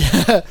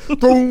 Yeah,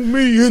 throw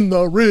me in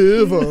the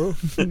river.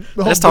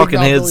 That's Talking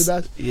Heads.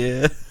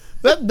 Yeah.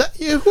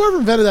 Whoever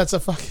invented that's a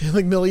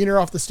fucking millionaire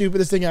off the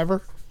stupidest thing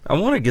ever. I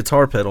want a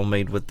guitar pedal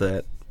made with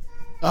that.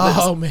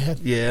 Oh man.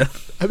 Yeah.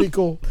 That'd be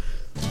cool.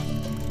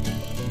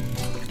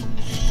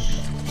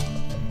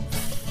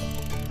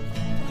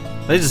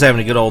 They just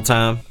having a good old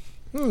time.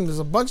 There's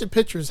a bunch of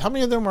pictures. How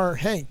many of them are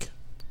Hank?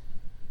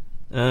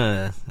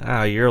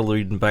 You're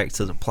alluding back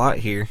to the plot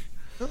here.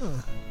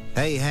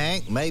 Hey,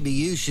 Hank, maybe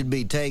you should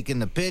be taking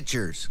the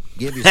pictures.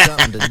 Give you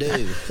something to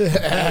do.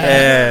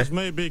 You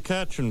may be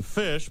catching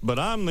fish, but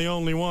I'm the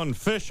only one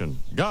fishing.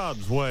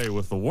 God's way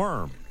with the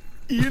worm.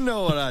 You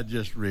know what I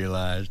just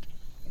realized?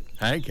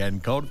 Hank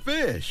hadn't caught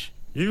fish.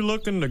 You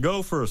looking to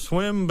go for a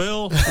swim,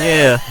 Bill?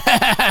 Yeah.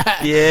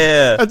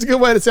 Yeah. That's a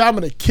good way to say I'm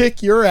going to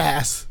kick your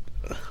ass.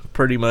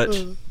 Pretty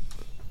much.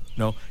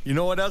 No, you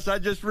know what else I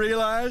just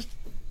realized?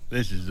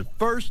 This is the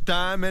first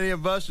time any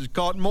of us has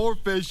caught more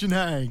fish than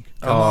Hank.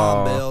 Come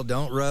on, Bill.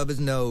 Don't rub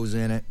his nose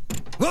in it.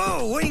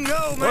 Whoa,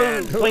 Wingo,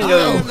 man. Wingo.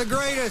 I am the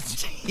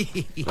greatest.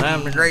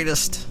 I'm the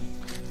greatest.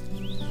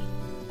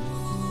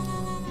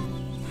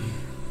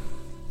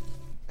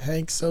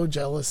 Hank's so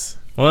jealous.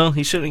 Well,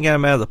 he shouldn't have got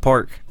him out of the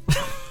park.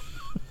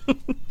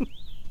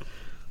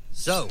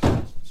 So,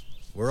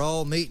 we're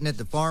all meeting at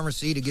the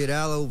pharmacy to get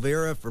aloe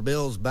vera for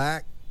Bill's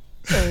back.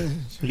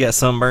 You got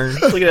sunburn.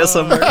 Look at that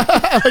sunburn.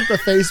 I like the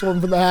face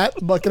one from the hat,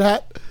 bucket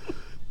hat.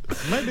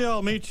 Maybe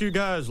I'll meet you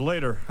guys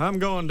later. I'm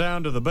going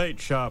down to the bait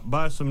shop,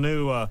 buy some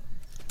new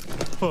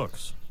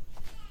hooks.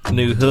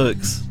 New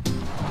hooks.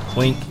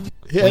 Wink.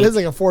 Yeah, Wink. it is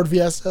like a Ford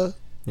Fiesta.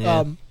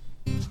 Yeah.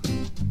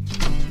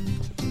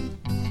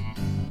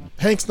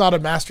 Hank's not a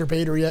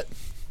masturbator yet.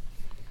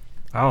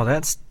 Oh,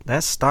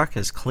 that stock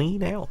is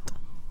clean out.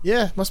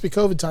 Yeah, must be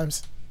COVID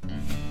times.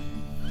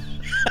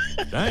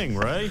 Dang,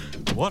 Ray.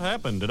 What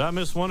happened? Did I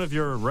miss one of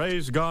your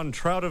Ray's gone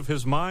trout of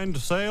his mind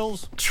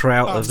sales?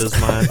 Trout of his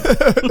mind.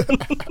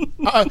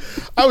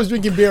 I was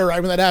drinking beer right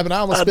when that happened. I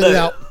almost spit it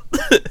out.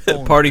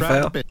 Party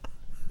foul.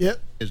 Yep.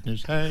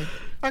 Business, Hank.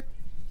 I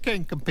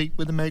can't compete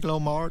with the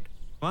Megalomart.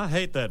 I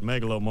hate that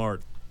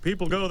Megalomart.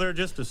 People go there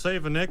just to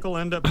save a nickel,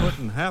 end up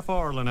putting half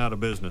Arlen out of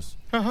business.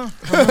 Yeah,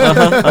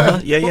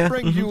 What yeah.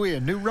 brings you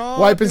in? New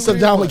rod? Wiping new stuff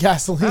wheel? down with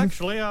gasoline.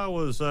 Actually, I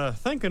was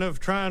thinking of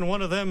trying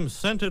one of them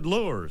scented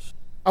lures.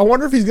 I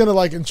wonder if he's going to,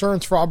 like,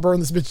 insurance fraud burn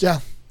this bitch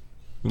down.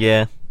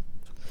 Yeah.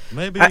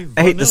 Maybe I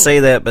hate to say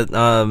that, but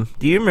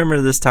do you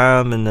remember this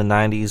time in the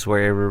 90s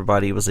where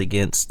everybody was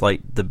against, like,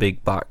 the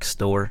big box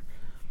store?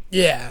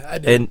 Yeah, I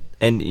do.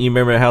 And you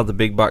remember how the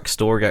big box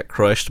store got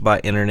crushed by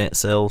internet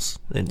sales?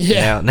 And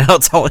Yeah. Now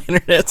it's all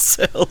internet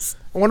sales.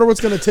 I wonder what's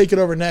going to take it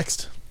over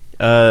next.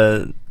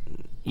 You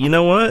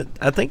know what?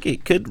 I think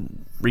it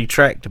could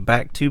retract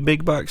back to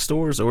big box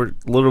stores, or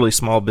literally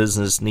small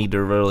business need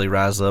to really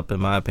rise up, in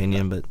my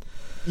opinion.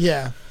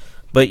 Yeah.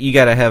 But you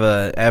got to have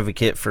a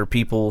advocate for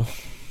people,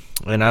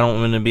 and I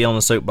don't want to be on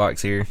the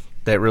soapbox here,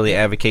 that really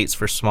advocates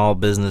for small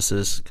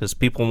businesses, because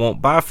people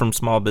won't buy from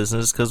small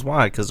business. Because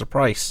why? Because of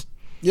price.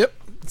 Yep.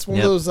 It's one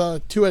of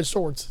those two-edged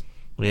swords.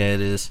 Yeah,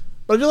 it is.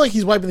 But I feel like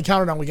he's wiping the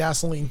counter down with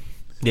gasoline.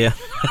 Yeah.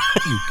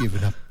 You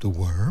giving up the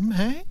worm,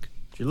 Hank?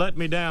 You let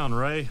me down,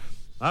 Ray.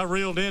 I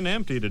reeled in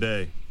empty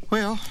today.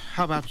 Well,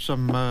 how about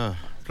some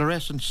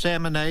fluorescent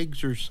salmon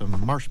eggs or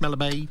some marshmallow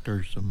bait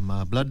or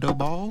some blood dough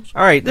balls?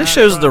 All right, this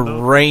shows the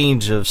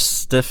range of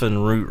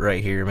Stephen Root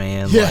right here,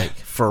 man. Yeah. Like,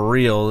 for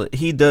real.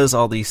 He does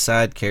all these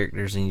side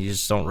characters, and you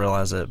just don't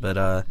realize it.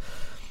 But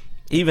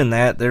even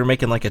that, they're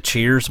making like a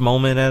Cheers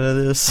moment out of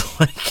this.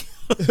 Like,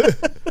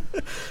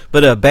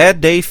 but a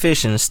bad day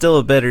fishing is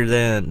still better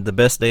than the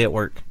best day at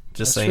work.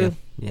 Just That's saying. true.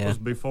 Yeah. Was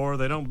before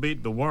they don't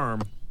beat the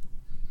worm.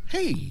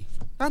 Hey,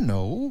 I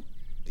know.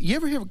 You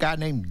ever hear of a guy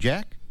named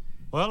Jack?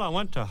 Well, I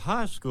went to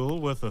high school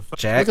with a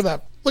Jack?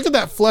 Look at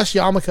that flesh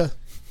yarmulke.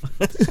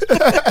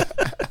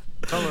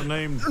 fellow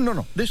named...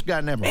 No. This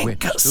guy never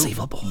went to school.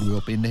 Inconceivable. Grew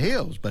up in the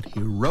hills, but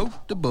he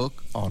wrote the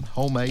book on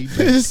homemade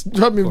bacon. Just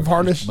drop me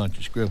varnish. A bunch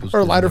of scribbles.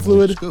 Or lighter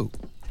fluid.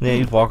 Yeah,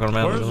 he's walking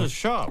around. Where's his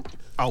shop?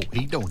 Oh,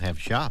 he don't have a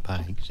shop,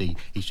 Hank. See,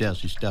 he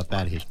sells his stuff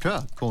out of his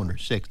truck, corner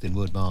 6th and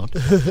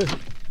Woodmont.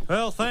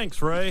 Well,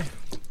 thanks, Ray.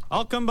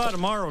 I'll come by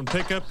tomorrow and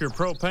pick up your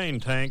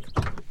propane tank.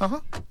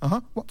 Uh-huh.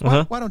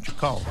 Why don't you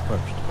call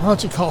first? Why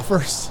don't you call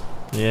first?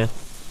 Yeah.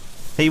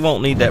 He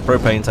won't need that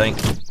propane tank.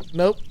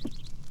 Nope.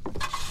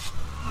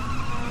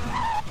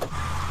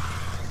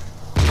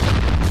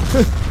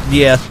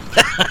 Yeah.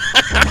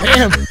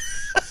 Damn.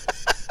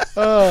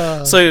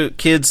 So,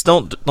 kids,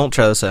 don't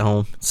try this at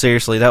home.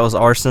 Seriously, that was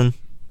arson.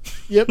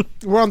 Yep,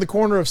 we're on the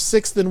corner of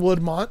 6th and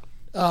Woodmont.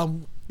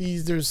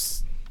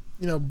 There's,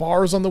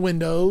 bars on the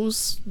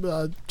windows,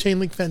 chain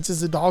link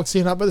fences, a dog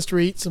sitting out by the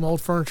street, some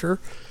old furniture.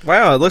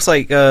 Wow, it looks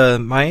like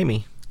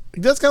Miami.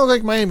 It does kind of look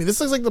like Miami. This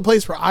looks like the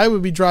place where I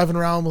would be driving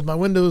around with my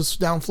windows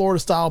down Florida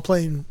style,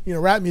 playing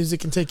rap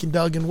music and taking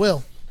Doug and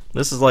Will.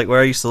 This is like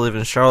where I used to live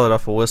in Charlotte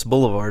off of West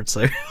Boulevard.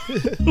 So.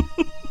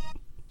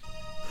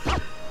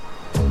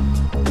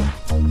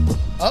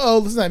 Uh-oh,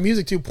 listen to that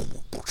music too.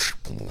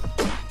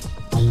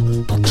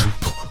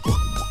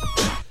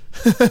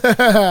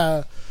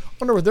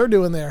 Wonder what they're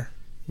doing there.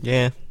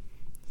 Yeah.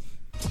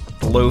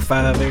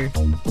 Lo-fi there.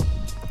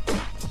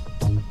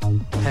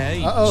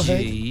 Hey, Uh-oh,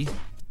 G. hey.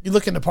 You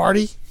looking to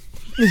party?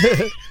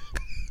 Maybe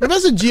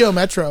that's a Geo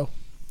Metro.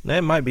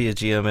 That might be a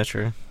Geo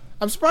Metro.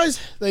 I'm surprised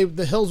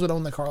the Hills would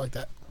own the car like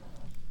that.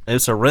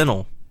 It's a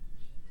rental.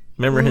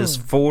 Remember his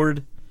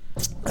Ford?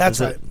 That's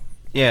right.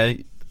 Yeah.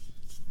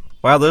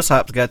 Wow, those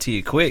hops got to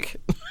you quick.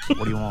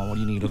 What do you want? What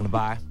do you need? Looking to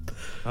buy?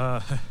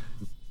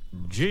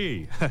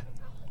 Gee,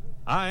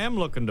 I am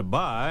looking to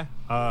buy.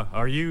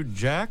 Are you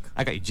Jack?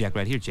 I got you, Jack,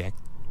 right here, Jack.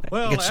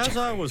 Well, as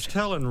I was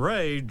telling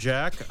Ray,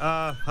 Jack,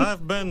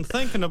 I've been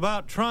thinking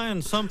about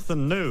trying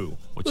something new.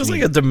 It's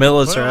like a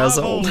demilitarized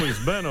Well, old. I've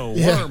always been a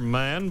worm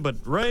man, but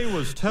Ray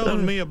was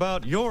telling me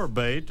about your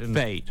bait and...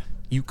 Bait.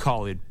 You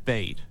call it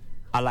bait.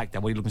 I like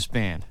that. What are you looking to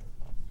spend?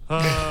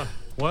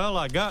 Well,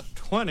 I got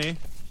 20.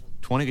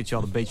 20 get you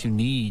all the bait you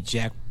need,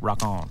 Jack.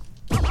 Rock on.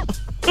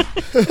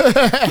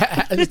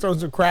 I just throwing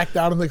some crack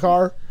down in the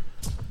car.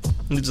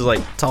 You just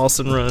like toss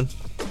and run.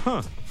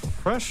 Huh.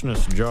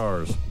 Freshness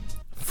jars.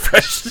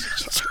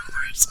 Freshness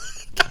jars.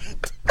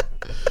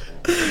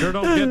 Sure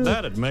don't get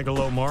that at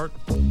Megalomart.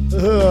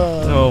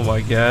 Oh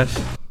my gosh.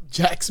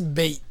 Jack's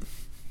bait.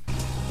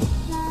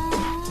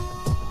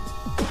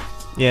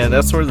 Yeah,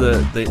 that's where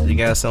the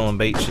guy selling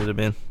bait should have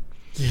been.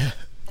 Yeah.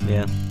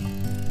 Yeah.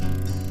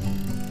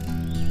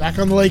 Back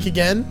on the lake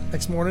again.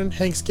 Next morning,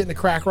 Hank's getting a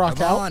crack rock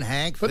Come out. on,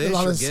 Hank. Putting Fish it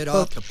on will his get hook.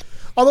 off the...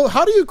 Although,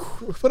 how do you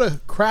put a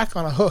crack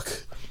on a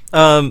hook?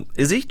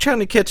 Is he trying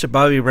to catch a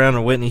Bobby Brown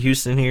or Whitney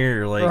Houston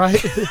here, or like?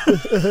 Right.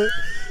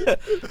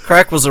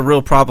 Crack was a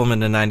real problem in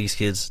the '90s,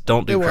 kids.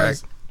 Don't do It crack.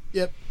 was.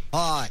 Yep.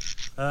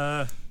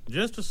 Hot.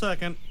 Just a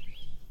second.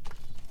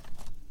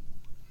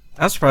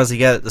 I'm surprised he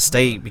got it at the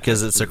state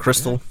because it's a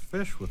crystal.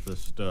 Fish with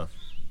this stuff.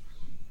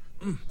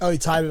 Oh, he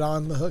tied it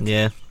on the hook.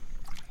 Yeah.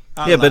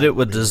 Yeah, but it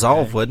would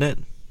dissolve, wouldn't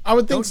it? I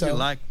would think Don't so. you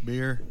like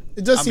beer?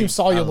 It does seem mean,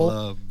 soluble. I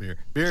love beer.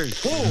 Beer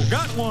is... Whoa,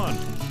 got one.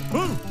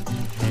 Woo.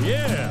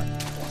 Yeah.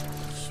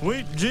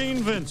 Sweet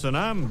Gene Vincent,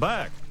 I'm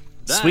back.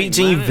 Sweet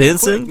Gene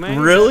Vincent?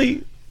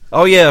 Really?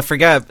 Oh, yeah, I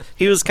forgot.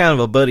 He was kind of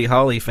a Buddy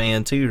Holly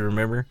fan, too,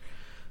 remember?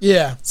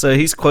 Yeah. So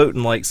he's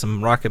quoting, like,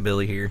 some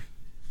rockabilly here.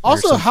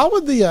 Also, how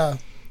would the...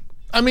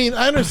 I mean,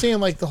 I understand,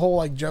 like, the whole,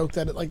 like, joke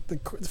that, the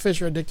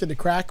fish are addicted to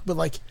crack, but,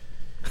 like,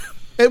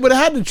 it would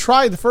have had to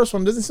try the first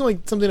one. Doesn't seem like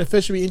something a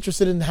fish would be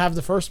interested in to have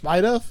the first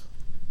bite of.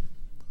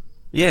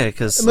 Yeah,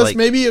 because, Unless like...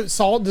 maybe it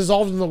salt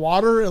dissolved in the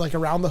water, like,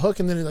 around the hook,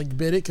 and then it, like,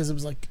 bit it because it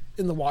was, like,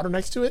 in the water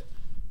next to it.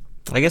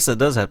 I guess it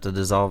does have to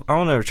dissolve. I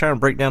don't know. We're trying to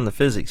break down the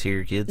physics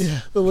here, kids.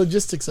 Yeah, the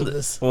logistics of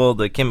this. Well,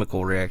 the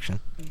chemical reaction.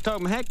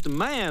 Talking heck to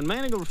man.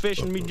 Man, I go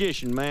fishing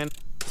magician, man.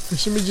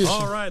 Fishing magician.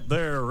 All right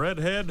there,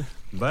 redhead.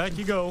 Back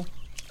you go.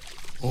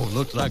 Oh,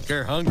 looks like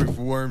they're hungry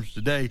for worms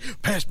today.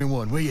 Pass me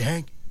one, will you,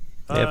 Hank?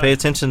 Yeah, pay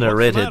attention to the What's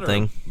redhead matter?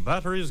 thing.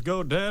 Batteries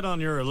go dead on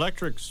your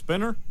electric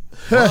spinner?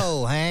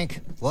 Whoa, Hank.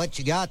 What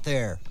you got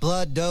there?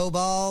 Blood dough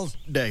balls?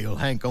 Dale,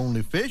 Hank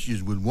only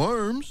fishes with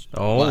worms.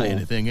 Oh. Why,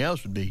 anything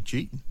else would be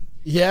cheating.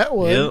 Yeah, it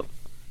would. Yep.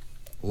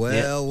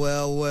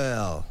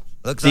 Well.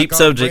 Looks Deep like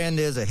subject. our friend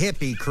is a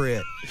hippie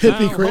crit.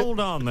 Hippie Now, crit. hold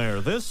on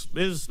there. This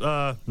is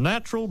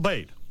natural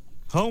bait.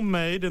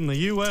 Homemade in the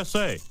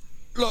USA.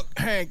 Look,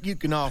 Hank, you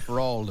can offer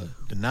all the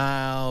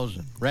denials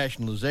and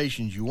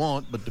rationalizations you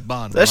want, but the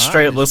bottom That line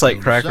straight up is looks like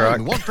still crack the same. rock.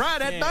 We want to try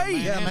that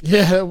bait.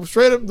 Yeah,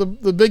 straight up,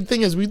 the big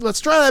thing is,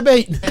 let's try that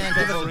bait.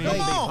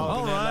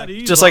 All right,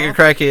 ease Just like a off.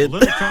 crackhead.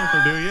 Little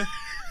chunker,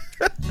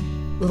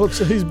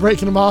 do you? He's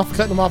breaking them off,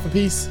 cutting them off a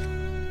piece.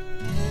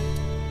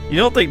 You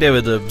don't think they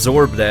would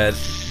absorb that,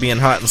 being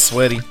hot and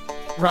sweaty?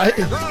 Right?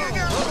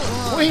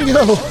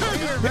 Wingo!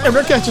 And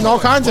we're catching all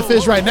kinds of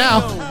fish right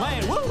now.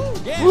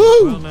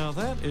 Woo! Well, now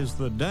that is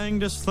the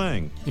dangest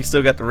thing. You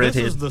still got the This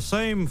redhead. is the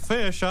same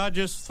fish I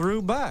just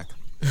threw back.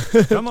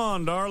 Come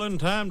on, darling,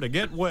 time to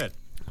get wet.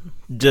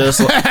 Just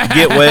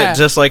get wet,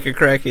 just like a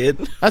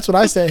crackhead. That's what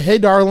I say. Hey,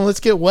 darling, let's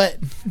get wet.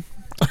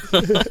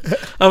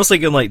 I was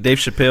thinking like Dave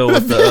Chappelle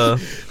with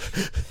the.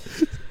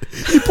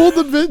 He pulled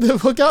the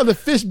hook out and the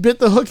fish bit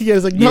the hook again.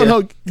 He's like,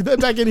 no, get that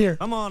back in here.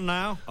 Come on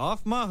now,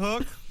 off my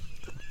hook.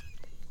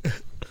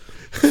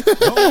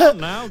 Go on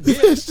now, The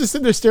get fish just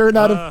sitting there staring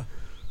at him.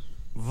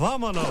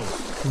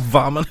 Vamonos.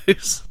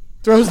 Vominos.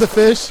 Throws the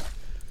fish.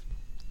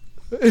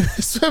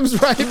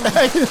 Swims right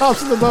back and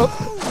hops in the boat.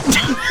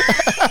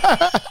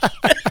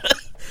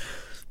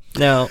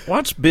 Now,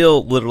 watch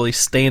Bill literally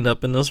stand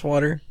up in this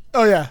water.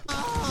 Oh, yeah.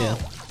 Yeah.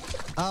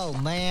 Oh,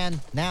 man.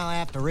 Now I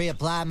have to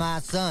reapply my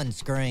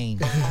sunscreen.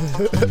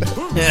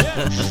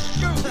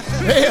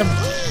 Damn.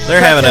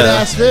 They're having a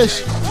ass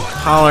fish.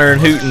 holler and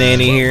hootin'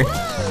 Annie here.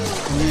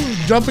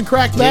 Jumping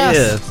crack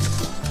bass.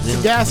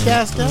 Yeah. Gas.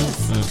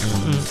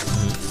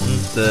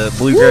 The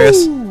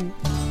bluegrass. Woo.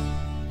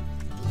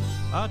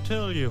 I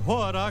tell you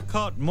what, I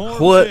caught more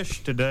What?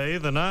 fish today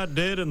than I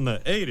did in the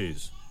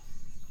 80s.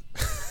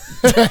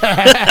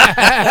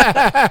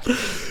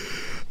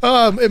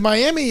 In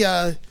Miami,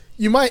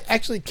 you might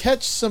actually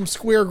catch some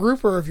square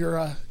grouper if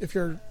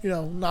you're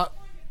not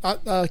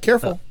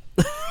careful.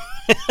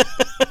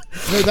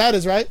 Where that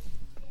is, right?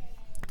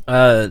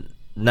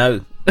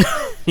 No.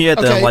 You had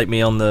to Okay. enlighten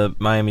me on the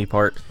Miami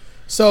part.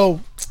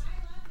 So,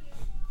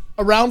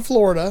 around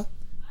Florida,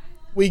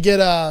 we get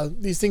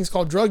these things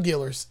called drug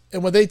dealers.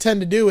 And what they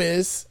tend to do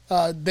is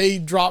they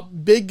drop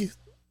big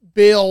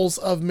bales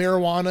of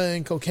marijuana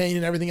and cocaine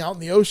and everything out in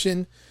the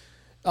ocean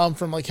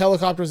from like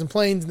helicopters and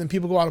planes. And then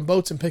people go out on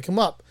boats and pick them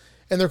up.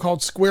 And they're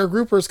called square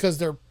groupers because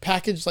they're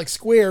packaged like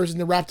squares and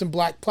they're wrapped in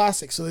black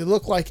plastic. So they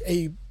look like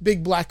a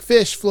big black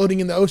fish floating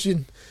in the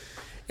ocean.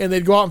 And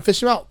they'd go out and fish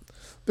them out.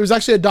 There's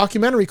actually a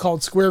documentary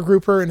called Square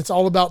Grouper, and it's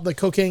all about the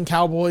cocaine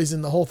cowboys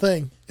and the whole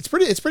thing. It's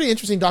pretty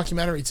interesting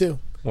documentary too.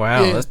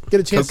 Wow, Yeah, that's get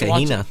a chance to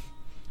watch cocaina. it.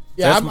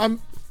 Yeah,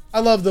 I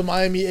love the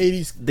Miami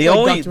 '80s. The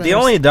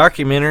only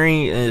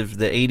documentary of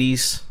the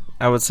 '80s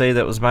I would say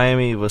that was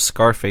Miami was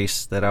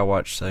Scarface that I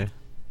watched. So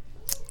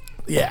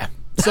yeah.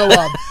 So,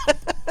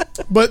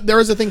 but there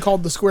is a thing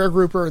called the Square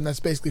Grouper, and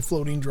that's basically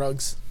floating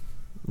drugs.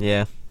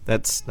 yeah,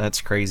 that's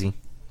crazy.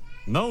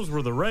 And those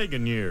were the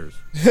Reagan years.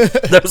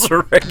 Those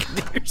were Reagan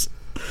years.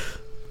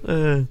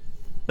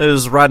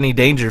 Those Rodney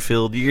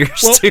Dangerfield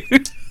years too.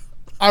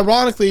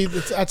 Ironically,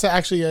 that's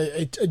actually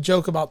a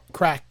joke about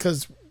crack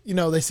because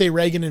they say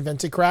Reagan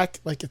invented crack.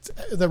 Like it's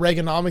the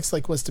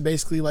Reaganomics was to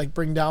basically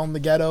bring down the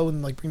ghetto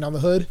and bring down the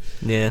hood.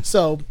 Yeah.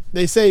 So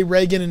they say the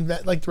Reagan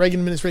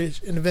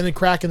administration invented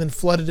crack and then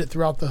flooded it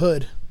throughout the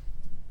hood.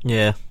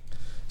 Yeah.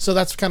 So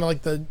that's kind of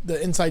like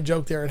the inside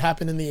joke there. It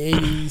happened in the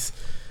 80s.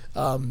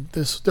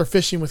 They're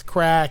fishing with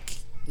crack.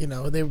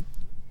 They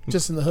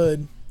just in the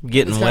hood.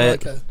 Getting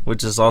wet,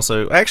 which is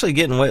also actually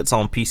getting wet's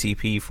on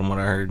PCP from what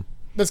I heard.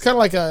 That's kind of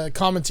like a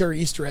commentary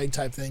Easter egg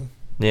type thing.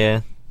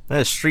 Yeah,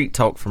 that's street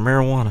talk for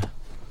marijuana.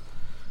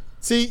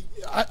 See,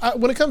 I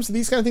when it comes to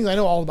these kind of things, I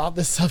know all about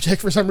this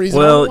subject for some reason.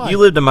 Well, you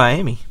lived in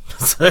Miami,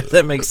 so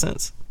that makes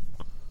sense.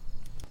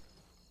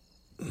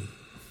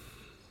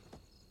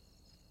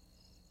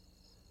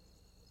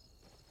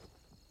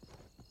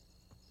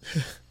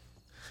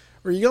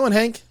 Where you going,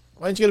 Hank?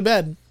 Why don't you go to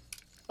bed?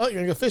 Oh, you're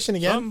going to go fishing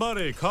again?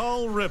 Somebody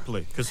call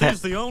Ripley, because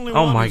he's the only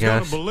Oh one my who's going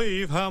gosh. to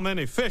believe how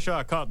many fish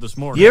I caught this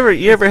morning.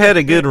 You ever had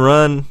a good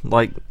run?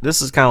 Like this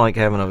is kind of like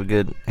having a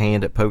good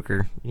hand at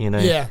poker,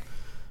 Yeah.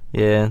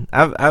 Yeah,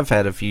 I've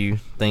had a few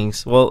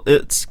things. Well,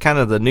 it's kind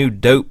of the new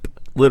dope,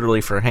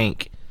 literally, for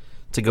Hank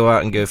to go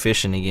out and go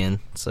fishing again.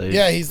 So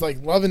Yeah, he's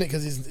loving it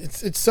because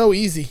it's so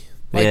easy.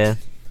 Yeah.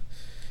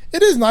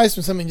 It is nice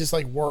when something just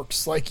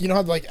works. You don't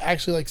have to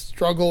actually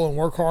struggle and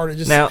work hard. It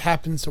just Now,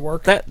 happens to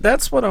work.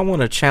 That's what I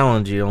want to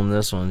challenge you on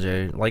this one,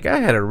 Jay. I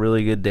had a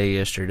really good day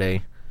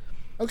yesterday.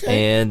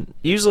 Okay. And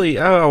usually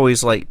I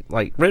always like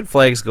red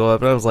flags go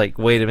up and I was like,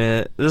 wait a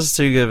minute, this is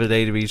too good of a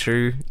day to be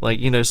true.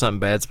 Something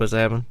bad's supposed to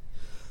happen.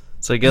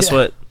 So guess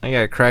what? I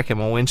got a crack in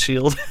my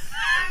windshield.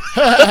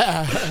 So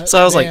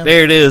I was like,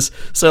 there it is.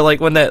 So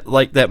when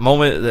that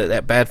moment,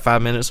 that bad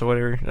 5 minutes or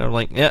whatever, I'm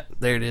like, yeah,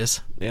 there it is.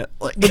 Yeah.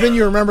 But then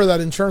you remember that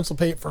insurance will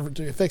pay to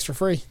get fixed for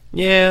free.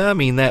 Yeah, I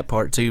mean that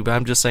part too, but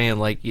I'm just saying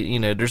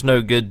there's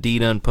no good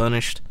deed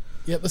unpunished.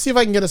 Yeah, let's see if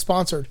I can get us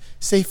sponsored.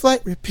 Safe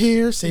Flight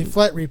Repair, Safe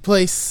Flight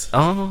Replace.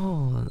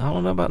 Oh, I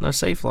don't know about no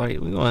Safe Flight.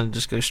 We're going to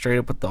just go straight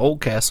up with the old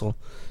castle.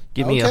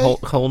 Give me a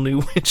whole new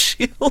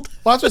windshield. Well,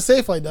 that's what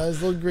Safe Flight does.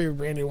 They'll agree with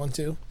Brandy one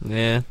too.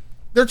 Yeah.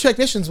 Their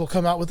technicians will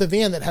come out with a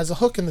van that has a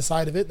hook in the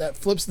side of it that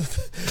flips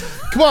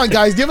Come on,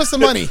 guys, give us some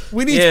money.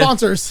 We need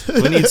sponsors.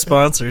 We need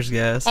sponsors,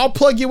 guys. I'll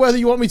plug you whether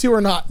you want me to or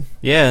not.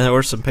 Yeah,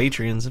 or some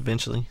Patreons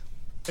eventually.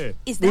 Is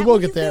We that will what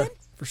get you've there, been?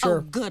 for sure.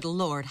 Oh, good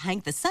Lord,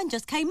 Hank, the sun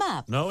just came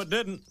up. No, it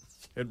didn't.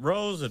 It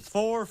rose at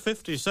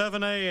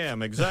 4:57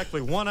 a.m., exactly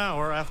 1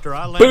 hour after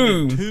I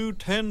landed Boom. 2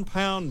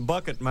 10-pound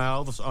bucket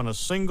mouths on a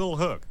single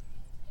hook.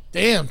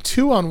 Damn,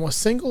 2 on a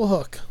single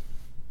hook.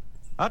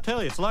 I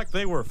tell you, it's like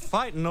they were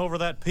fighting over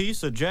that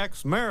piece of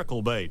Jack's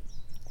miracle bait.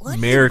 What are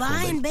you Miracle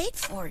buying bait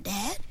for,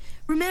 Dad?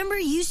 Remember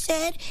you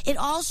said it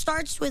all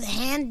starts with a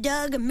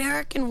hand-dug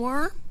American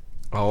worm?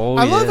 Oh,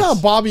 I love how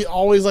Bobby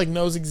always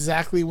knows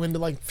exactly when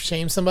to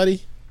shame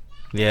somebody.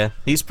 Yeah,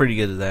 he's pretty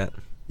good at that.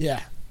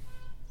 Yeah.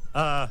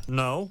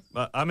 No.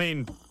 I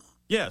mean,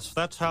 yes,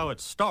 that's how it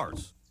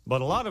starts.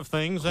 But a lot of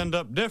things end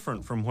up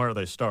different from where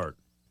they start.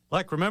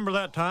 Remember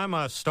that time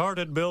I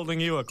started building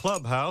you a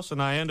clubhouse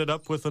and I ended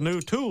up with a new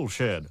tool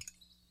shed?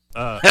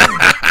 So,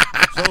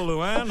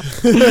 Luann,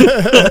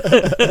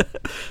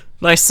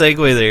 Nice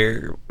segue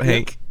there,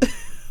 Hank.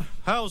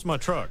 how's my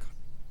truck?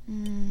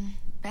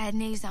 Bad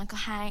news, Uncle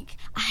Hank.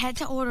 I had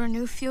to order a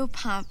new fuel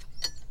pump.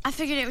 I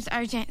figured it was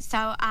urgent, so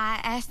I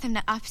asked him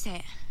to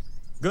upset.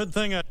 Good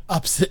thing I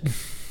Upset.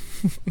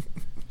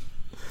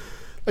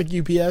 Like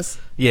UPS.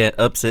 Yeah,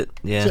 upset.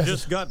 Yeah.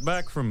 just got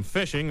back from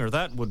fishing, or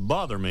that would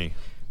bother me.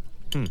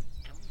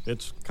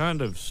 It's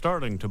kind of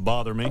starting to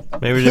bother me.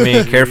 Maybe they're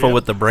being careful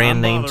with the brand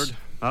I'm names. bothered.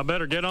 I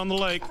better get on the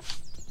lake.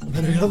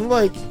 Better get on the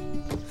lake.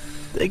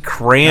 They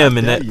cram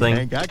in that you, thing.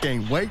 Hank, I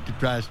can't wait to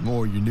try some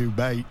more of your new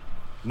bait.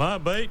 My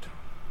bait?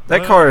 That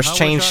Well, car has I wish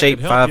changed I shape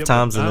could help 5 you, but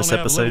times in I this only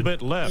have a little episode.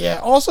 bit left. Yeah,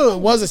 also, it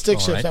was a stick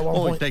shift at one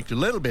Only point. takes a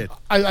little bit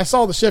I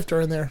saw the shifter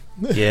in there.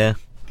 Yeah.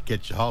 to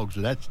catch the hogs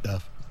with that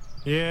stuff.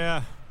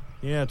 Yeah,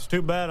 it's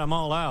too bad I'm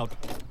all out.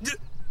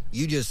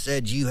 You just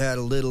said you had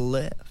a little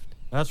left.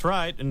 That's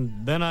right,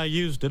 and then I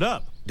used it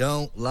up.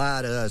 Don't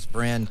lie to us,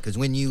 friend, because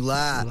when you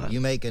lie, you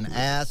make an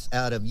ass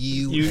out of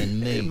you and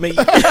me.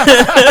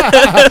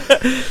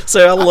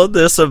 So I love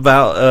this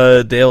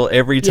about Dale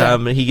every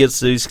time he gets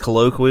these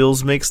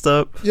colloquials mixed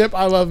up. Yep,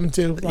 I love him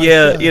too.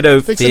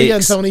 Like, fix it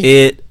again, Tony.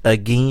 it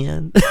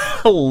again.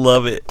 I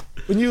love it.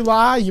 When you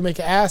lie, you make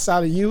an ass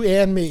out of you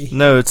and me.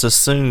 No, it's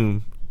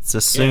assume. It's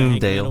assume,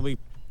 Dale. It'll be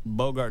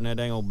bogarting that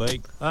dang old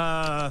bait.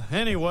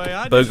 Anyway,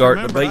 I just Bogart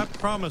the remember bait. I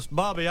promised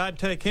Bobby I'd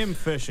take him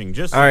fishing,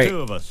 just All the right.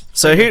 two of us.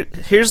 So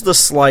here's the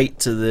slight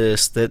to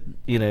this that,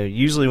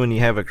 usually when you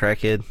have a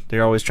crackhead,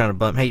 they're always trying to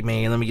bump, hey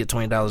man, let me get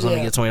 $20, let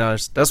me get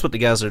 $20. That's what the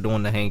guys are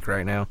doing to Hank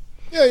right now.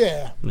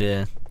 Yeah.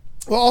 Yeah.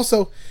 Well,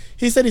 also,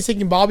 he said he's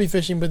taking Bobby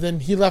fishing, but then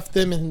he left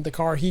them in the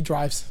car he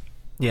drives.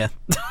 Yeah.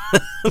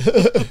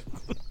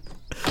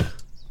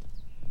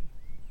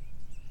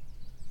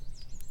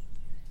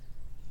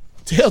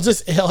 Dale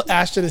just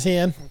ashed in his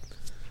hand.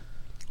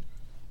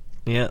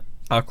 Yeah.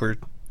 Awkward.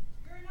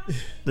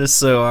 This is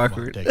so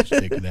awkward. Take a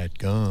stick of that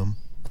gum.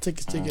 I'll take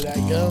a stick of that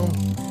gum.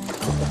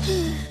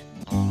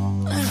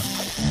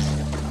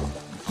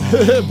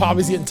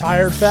 Bobby's getting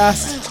tired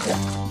fast.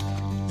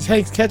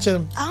 Hank's catching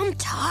him. I'm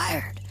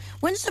tired.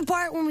 When's the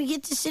part when we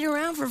get to sit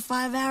around for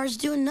 5 hours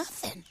doing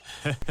nothing?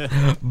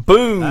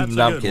 Boom. That's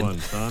No, a I'm good kidding. one,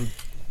 son.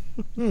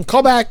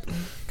 Call back.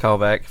 Call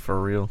back for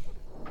real.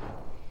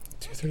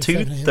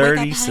 2:37.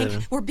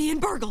 2:37. We're being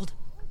burgled.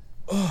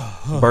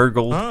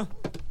 Burgled. Huh?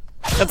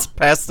 That's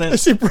past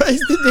tense. She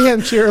raised the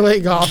damn chair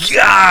leg off.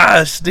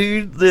 Gosh,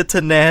 dude, the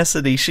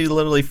tenacity. She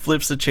literally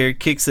flips the chair,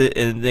 kicks it,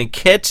 and then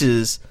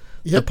catches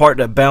the part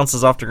that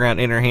bounces off the ground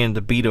in her hand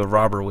to beat a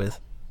robber with.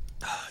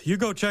 You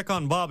go check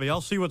on Bobby.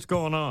 I'll see what's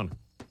going on.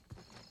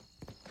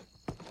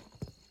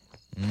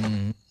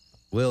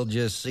 We'll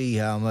just see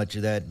how much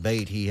of that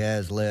bait he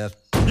has left.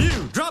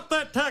 You, drop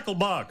that tackle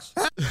box.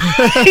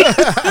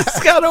 He's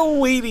got a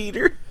weed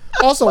eater.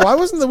 Also, why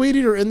wasn't the weed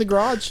eater in the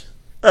garage?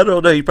 I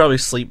don't know. He probably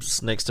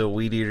sleeps next to a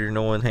weed eater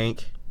knowing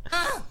Hank.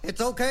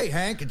 It's okay,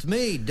 Hank. It's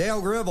me,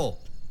 Dale Gribble.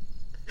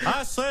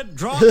 I said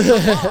drop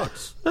the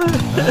box.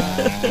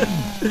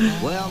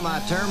 Well, my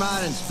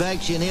termite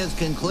inspection is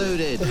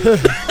concluded.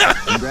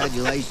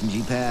 Congratulations,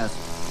 you passed.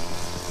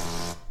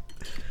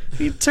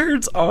 He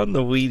turns on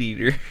the weed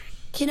eater.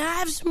 Can I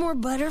have some more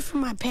butter for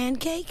my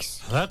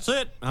pancakes? That's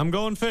it. I'm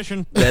going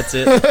fishing. That's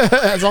it.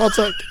 That's all it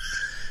took.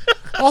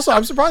 Also,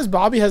 I'm surprised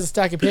Bobby has a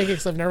stack of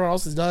pancakes left and everyone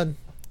else is done.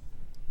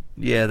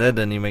 Yeah, that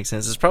doesn't even make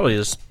sense. It's probably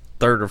his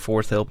 3rd or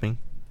 4th helping.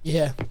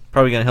 Yeah.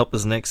 Probably going to help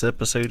his next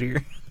episode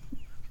here.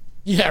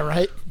 Yeah,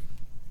 right.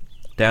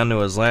 Down to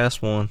his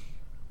last one.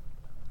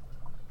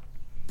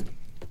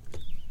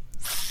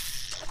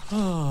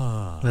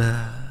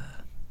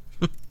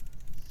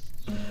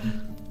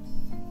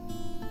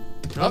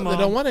 Come They on.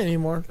 don't want it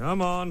anymore.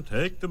 Come on,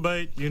 take the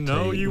bait. You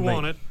know Take you the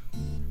want bait.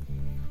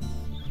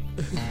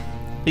 it.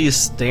 He's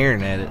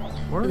staring at it.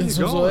 Where are you This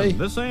was going? away.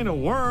 This ain't a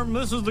worm.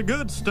 This is the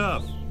good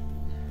stuff.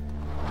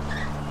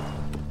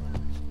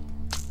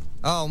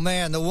 Oh,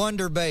 man, the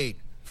wonder bait.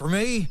 For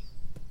me?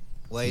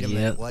 Wait a Yep.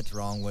 minute. What's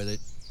wrong with it?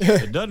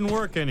 It doesn't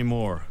work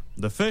anymore.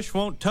 The fish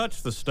won't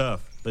touch the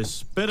stuff. They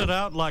spit it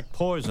out like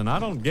poison. I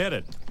don't get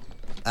it.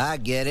 I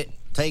get it.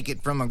 Take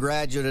it from a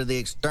graduate of the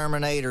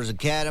Exterminators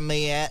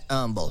Academy at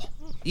Humble.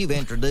 You've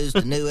introduced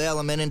a new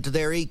element into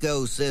their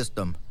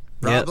ecosystem.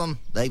 Problem?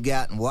 They've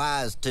gotten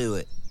wise to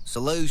it.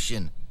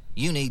 Solution?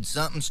 You need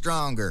something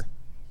stronger.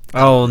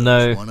 Oh,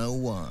 no.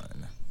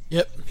 101.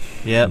 Yep.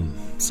 Yep.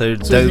 So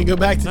So you can go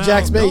back to Now,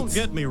 Jack's don't Baits.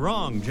 get me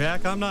wrong,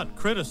 Jack. I'm not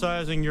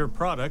criticizing your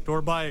product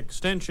or by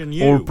extension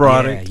you. Or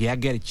product. Yeah, I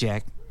get it,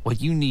 Jack.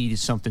 What you need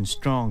is something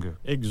stronger.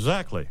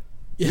 Exactly.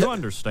 Yeah. You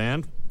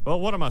understand. Well,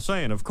 what am I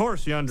saying? Of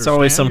course you understand.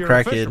 always some You're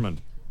a crackhead. fisherman.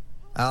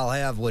 I'll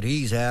have what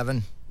he's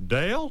having.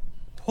 Dale?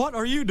 What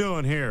are you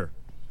doing here?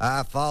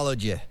 I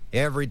followed you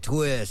every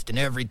twist and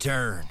every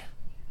turn.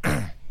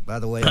 By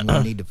the way, I'm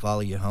gonna need to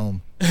follow you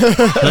home.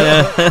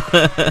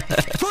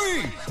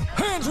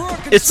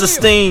 It's a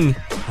sting.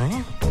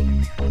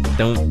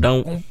 Don't.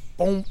 Boom,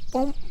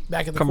 boom.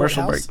 Back at the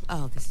Commercial courthouse.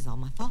 Oh, this is all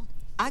my fault.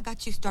 I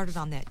got you started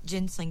on that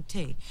ginseng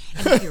tea.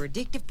 And with your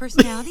addictive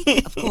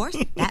personality, of course,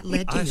 that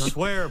led to I your...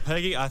 swear,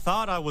 Peggy, I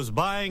thought I was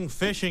buying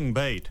fishing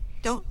bait.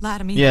 Don't lie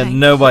to me, Yeah, Hank.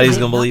 nobody's I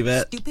am gonna believe not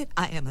that. Stupid.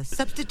 I am a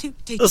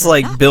substitute teacher. It's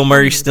like not Bill Murray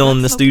only a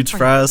stealing this drug-smoking dude's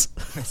friend.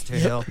 fries. Mr.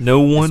 Hill, No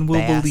one this will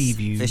bass believe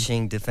you.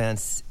 Fishing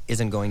defense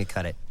isn't going to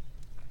cut it.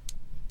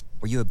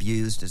 Were you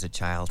abused as a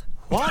child?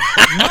 What?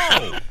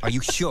 No! Are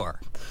you sure?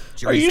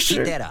 Are you Keep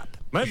sure? that up.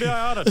 Maybe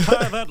I ought to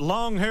tie that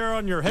long hair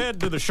on your head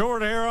to the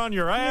short hair on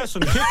your ass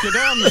and kick you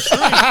down the street.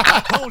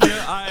 I told you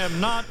I am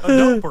not a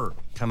doper.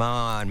 Come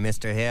on,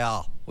 Mr.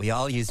 Hill. We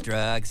all use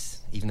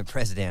drugs, even the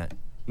president.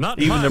 Not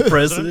Even my the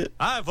president?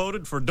 I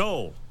voted for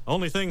Dole.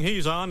 Only thing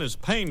he's on is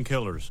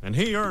painkillers, and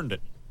he earned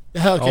it.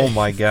 Okay. Oh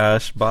my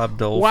gosh, Bob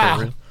Dole. Wow.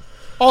 For real.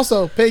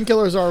 Also,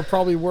 painkillers are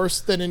probably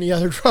worse than any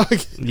other drug.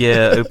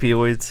 Yeah,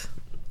 opioids.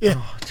 Yeah.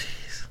 Oh,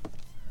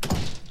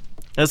 jeez.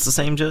 That's the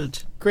same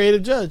judge.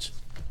 Creative judge.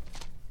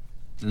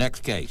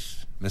 Next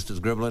case, Mr.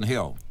 Scribbling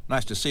Hill.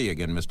 Nice to see you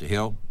again, Mr.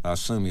 Hill. I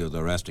assume you're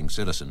the arresting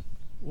citizen.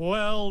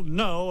 Well,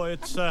 no,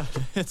 it's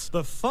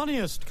the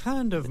funniest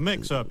kind of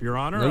mix-up, Your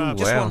Honor. Oh,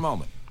 Just wow. one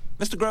moment.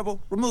 Mr.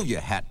 Gribble, remove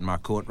your hat in my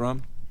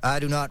courtroom. I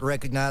do not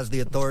recognize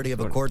the authority of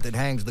a court that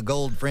hangs the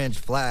gold-fringed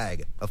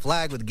flag. A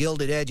flag with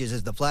gilded edges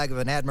is the flag of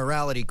an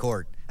admiralty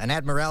court. An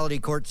admiralty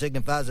court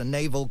signifies a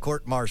naval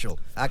court-martial.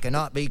 I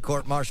cannot be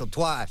court-martialed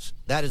twice.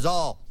 That is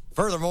all.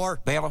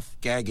 Furthermore... Bailiff,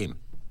 gag him.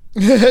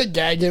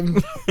 Gag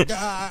him.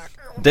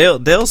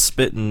 Dale's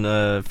spitting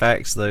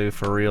facts, though,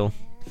 for real.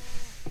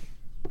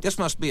 This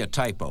must be a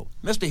typo.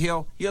 Mr.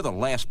 Hill, you're the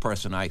last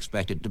person I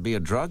expected to be a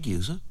drug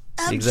user.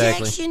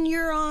 Exactly. Objection,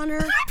 Your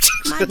Honor.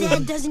 My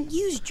dad doesn't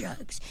use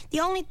drugs. The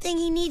only thing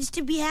he needs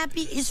to be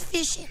happy is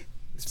fishing.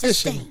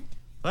 Fishing.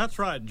 That's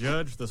right,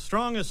 Judge. The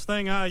strongest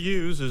thing I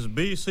use is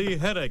BC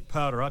headache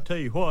powder. I tell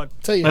you what.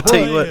 Tell you I tell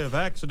you I what. have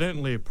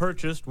accidentally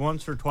purchased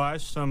once or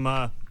twice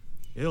some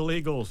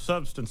illegal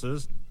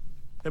substances,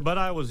 but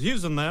I was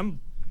using them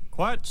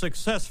quite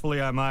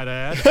successfully, I might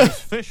add, as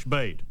fish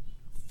bait.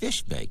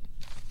 Fish bait.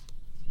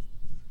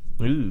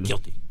 Ooh.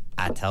 Guilty.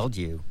 I told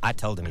you. I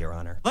told him, Your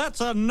Honor.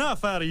 That's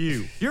enough out of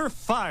you. You're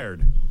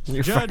fired.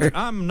 You're Judge, fired.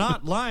 I'm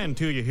not lying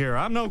to you here.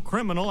 I'm no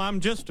criminal.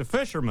 I'm just a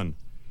fisherman.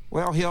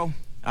 Well, Hill,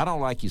 I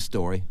don't like your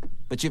story,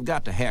 but you've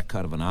got the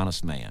haircut of an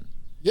honest man.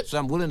 Yep. So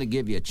I'm willing to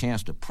give you a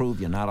chance to prove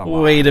you're not a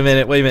liar. Wait a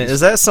minute. Is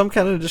that some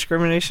kind of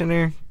discrimination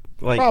there?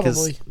 Like,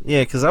 Probably.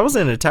 Because I was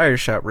in a tire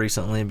shop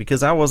recently, and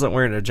because I wasn't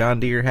wearing a John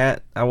Deere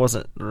hat, I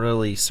wasn't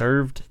really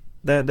served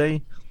that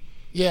day.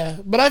 Yeah,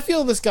 but I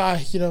feel this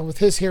guy, with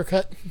his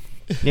haircut.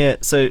 Yeah,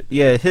 so,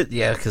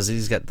 because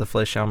he's got the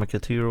flesh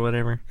yarmulke too, or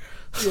whatever.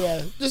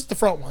 Yeah, just the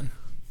front one.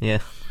 Yeah.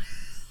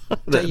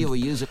 Tell you we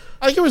use it,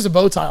 I think it was a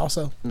bow tie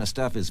also. and the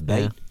stuff is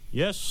bait.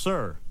 Yes,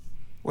 sir.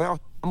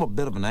 Well, I'm a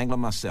bit of an angler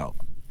myself.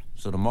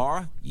 So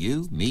tomorrow,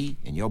 you, me,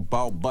 and your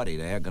bald buddy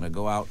there are going to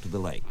go out to the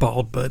lake.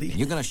 Bald buddy. And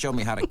you're going to show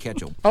me how to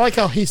catch a... I like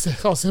how he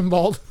calls him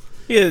bald.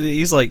 Yeah,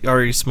 he's like,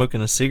 are you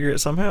smoking a cigarette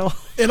somehow?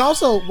 And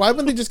also, why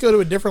wouldn't they just go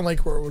to a different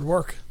lake where it would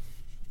work?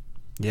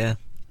 Yeah.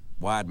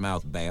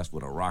 wide-mouthed bass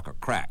with a rock or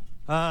crack.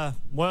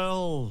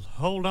 Well,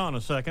 hold on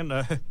a second.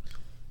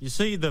 You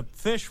see, the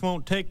fish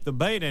won't take the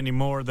bait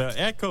anymore. The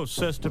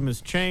ecosystem has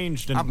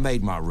changed and... I've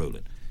made my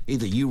ruling.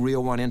 Either you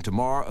reel one in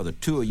tomorrow, or the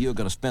two of you are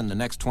going to spend the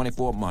next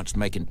 24 months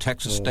making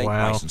Texas state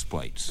license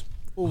plates.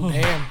 Oh,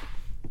 damn.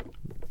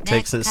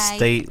 Texas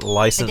state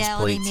license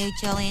Fidelity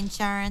plates. Mutual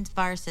Insurance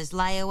versus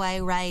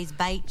Layaway Ray's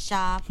Bait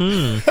Shop.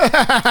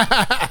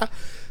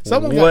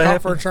 Someone What got caught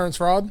happened? for insurance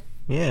fraud.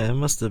 Yeah, it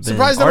must have been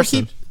Surprised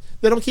arson.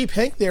 they don't keep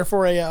Hank there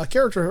for a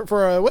character,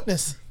 for a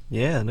witness.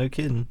 Yeah, no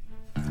kidding.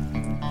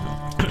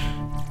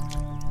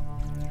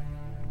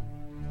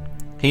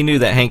 He knew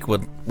that Hank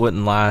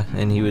wouldn't lie,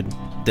 and he would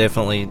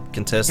definitely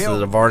contest Hill,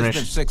 the varnish.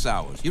 It's been 6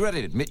 hours. You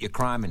ready to admit your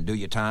crime and do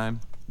your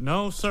time?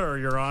 No, sir,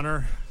 Your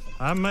Honor.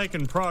 I'm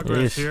making progress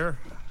Yes. here.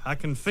 I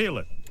can feel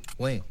it.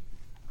 Wing,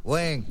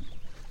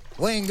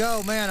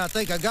 go, man. I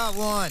think I got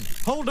one.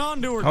 Hold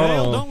on to her, Hold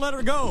Dale. on. Don't let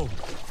her go.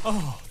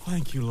 Oh,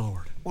 thank you,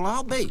 Lord. Well,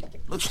 I'll be.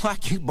 Looks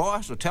like you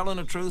boys are telling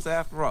the truth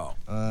after all.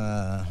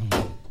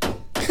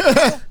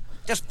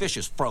 This fish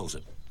is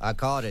frozen. I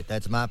caught it.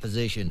 That's my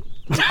position.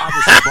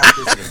 Obviously brought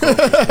this to the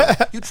grocery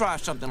store. You try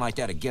something like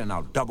that again, and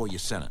I'll double your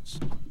sentence.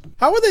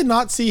 How would they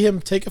not see him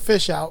take a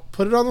fish out,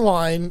 put it on the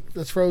line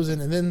that's frozen,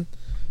 and then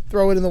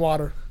throw it in the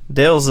water?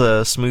 Dale's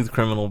a smooth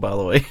criminal, by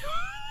the way.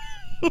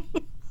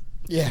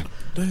 Yeah.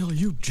 Dale,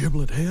 you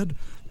giblet head.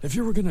 If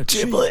you were going to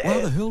cheat, Giblet why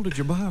head. the hell did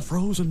you buy a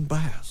frozen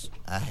bass?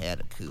 I had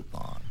a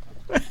coupon.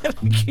 I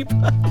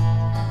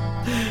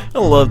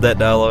love that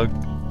dialogue.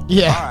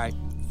 Yeah. All right,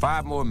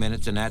 5 more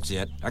minutes, and that's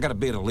it. I got to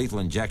be at a lethal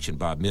injection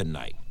by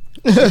midnight.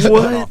 Cut off the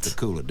What?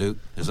 cooler, Duke.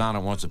 His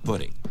Honor wants a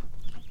pudding.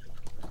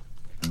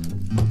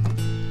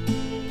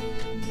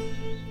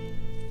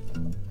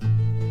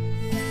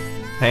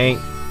 Hank.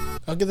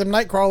 I'll get them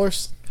night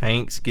crawlers.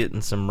 Hank's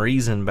getting some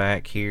reason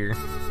back here.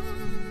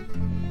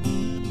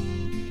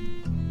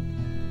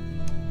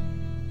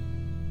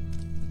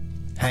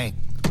 Hank,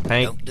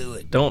 Hank, don't do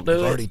it. don't do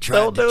We've it. already tried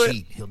Don't to do it.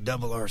 cheat. He'll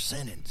double our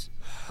sentence.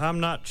 I'm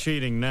not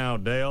cheating now,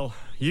 Dale.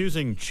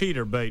 Using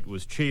cheater bait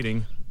was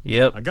cheating.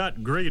 Yep. I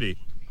got greedy.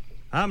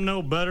 I'm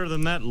no better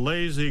than that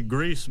lazy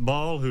grease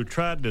ball who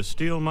tried to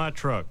steal my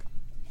truck.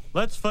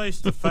 Let's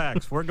face the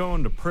facts. We're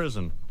going to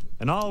prison.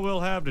 And all we'll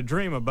have to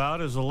dream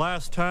about is the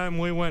last time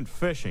we went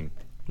fishing.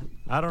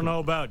 I don't know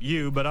about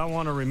you, but I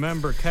want to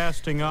remember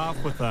casting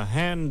off with a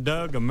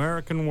hand-dug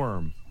American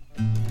worm.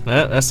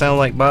 That sounded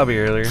like Bobby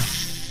earlier.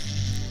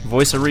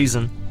 Voice of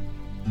reason.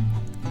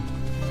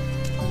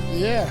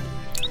 Yeah.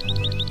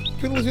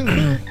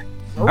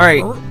 All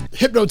right.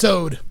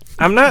 Hypnotoad.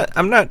 I'm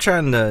not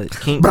trying to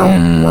kink.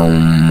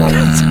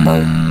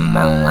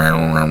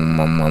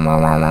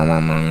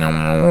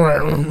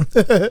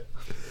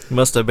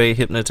 Must obey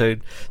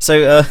Hypnotoad.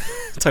 So,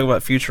 talking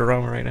about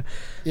Futurama right now.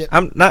 Yep.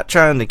 I'm not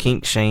trying to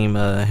kink shame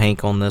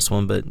Hank on this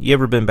one, but you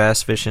ever been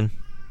bass fishing?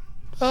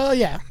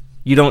 Yeah.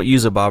 You don't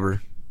use a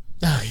bobber.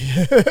 Oh,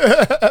 yeah.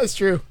 That's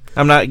true.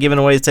 I'm not giving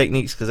away the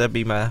techniques because that'd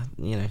be my,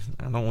 I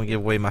don't want to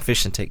give away my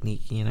fishing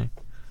technique,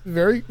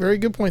 Very, very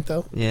good point,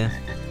 though. Yeah.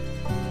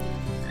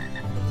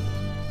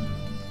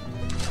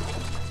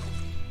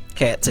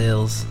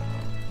 Cattails.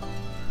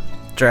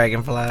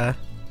 Dragonfly.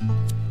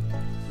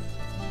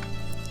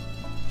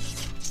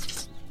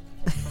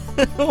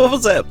 What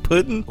was that?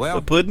 Pudding? Well,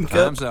 a pudding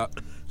cup? time's up.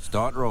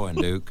 Start rowing,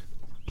 Duke.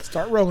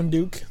 Start rowing,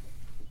 Duke.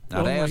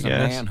 Now, there's a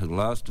man who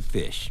loves to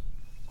fish.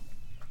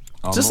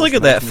 Just look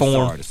at that Almost makes me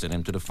form. sorry to send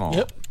him to the farm.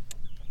 Yep.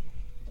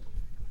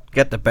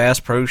 Got the Bass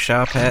Pro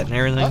Shop hat and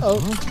everything.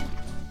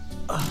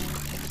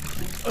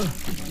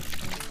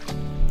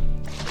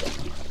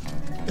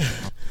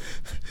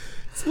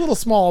 It's a little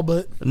small,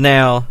 but...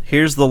 Now,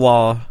 here's the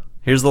law.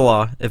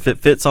 If it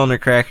fits on the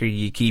cracker,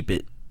 you keep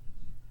it.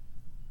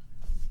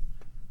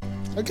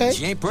 Okay.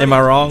 She ain't pretty. Am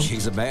I wrong?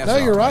 She's a bass. No,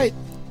 you're right.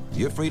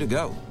 You're free to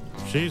go.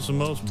 She's the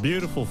most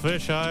beautiful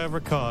fish I ever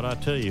caught, I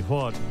tell you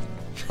what.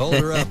 Hold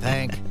her up,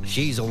 Hank.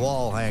 She's a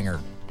wall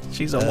hanger.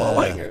 She's a wall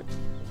hanger.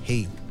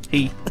 He.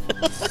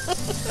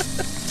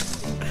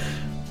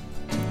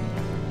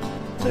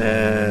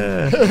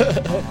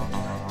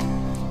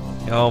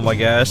 Oh my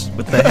gosh,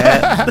 with the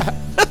hat.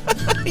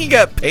 He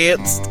got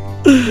pants.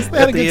 They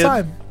had a good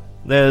time.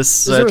 That is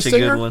such a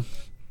good one.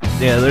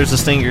 Yeah, there's a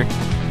stinger.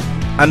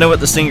 I know what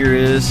the stinger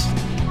is.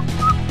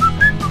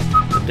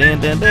 I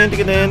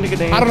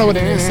don't know what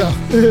it is, so.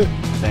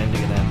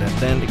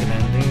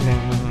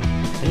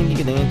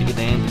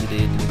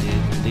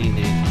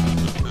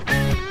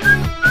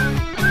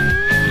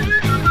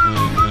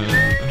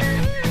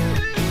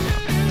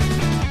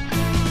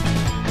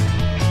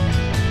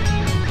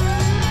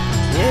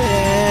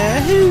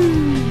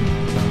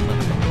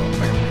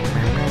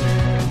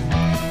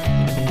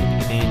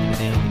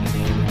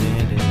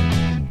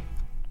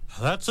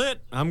 That's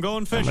it. I'm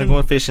going fishing. I'm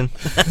going fishing.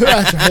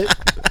 That's right.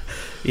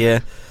 Yeah.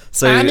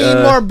 So I need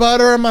more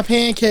butter on my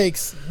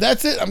pancakes.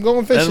 That's it. I'm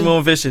going fishing. I'm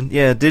going fishing.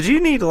 Yeah. Did you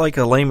need like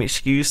a lame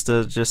excuse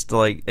to just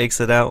like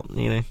exit out?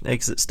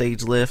 Exit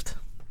stage left.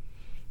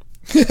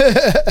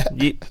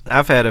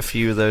 I've had a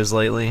few of those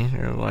lately.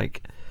 Or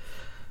like,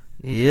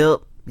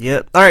 yep.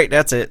 All right,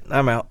 that's it.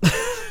 I'm out.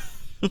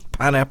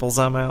 Pineapples.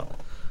 I'm out.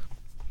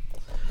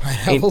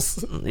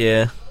 Pineapples.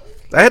 Yeah.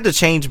 I had to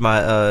change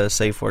my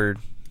safe word.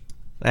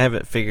 I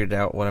haven't figured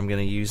out what I'm going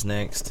to use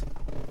next.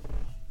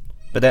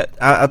 But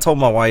I told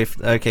my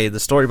wife, okay, the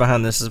story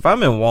behind this is if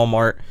I'm in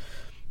Walmart,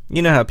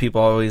 you know how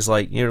people always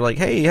you're like,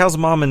 hey, how's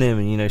mom and them?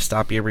 And,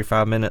 stop you every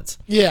 5 minutes.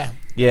 Yeah.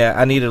 Yeah,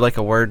 I needed like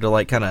a word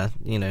to kind of,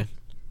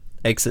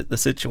 exit the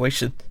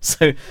situation.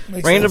 So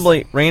Makes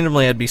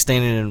randomly I'd be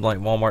standing in like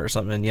Walmart or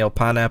something and yell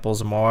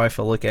pineapples and my wife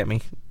will look at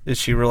me. And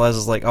she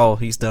realizes oh,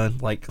 he's done.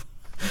 Done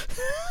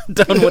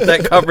with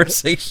that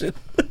conversation.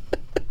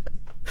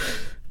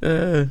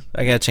 I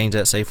gotta change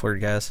that safe word,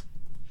 guys.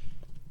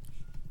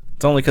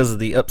 It's only because of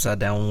the upside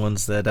down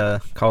ones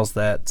that caused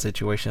that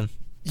situation.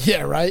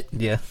 Yeah, right?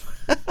 Yeah.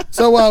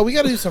 So we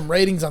gotta do some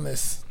ratings on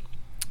this.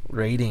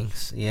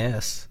 Ratings,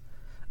 yes.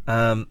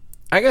 I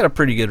got a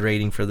pretty good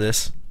rating for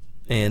this.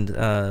 And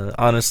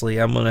honestly,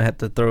 I'm gonna have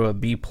to throw a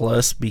B+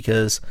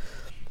 because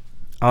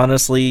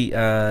honestly,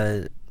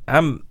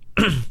 I'm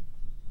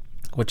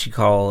what you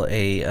call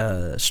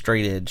a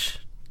straight edge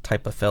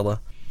type of fella.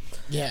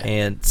 Yeah.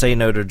 And say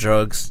no to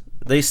drugs.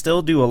 They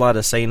still do a lot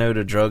of say no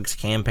to drugs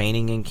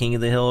campaigning in King of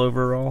the Hill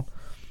overall.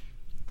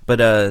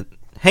 But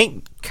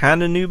Hank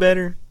kind of knew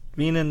better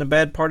being in the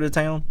bad part of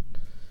town.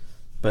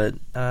 But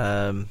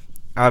I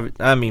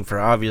mean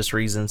for obvious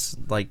reasons,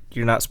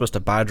 you're not supposed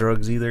to buy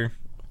drugs either.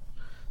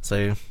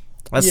 So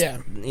no,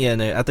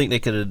 I think they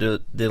could have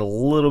did a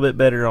little bit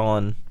better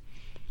on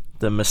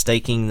the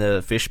mistaking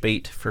the fish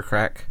bait for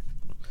crack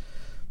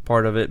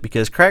part of it,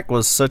 because crack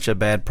was such a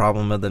bad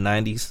problem of the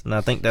 90s, and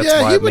I think that's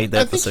why it made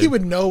that episode. I think he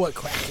would know what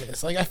crack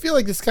is. I feel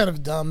like it's kind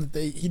of dumb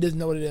that he doesn't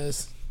know what it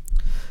is.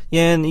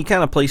 Yeah, and he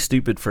kind of plays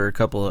stupid for a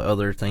couple of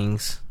other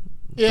things.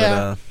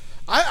 Yeah.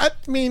 But, I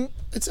mean,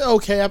 it's an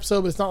okay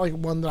episode, but it's not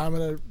one that I'm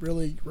going to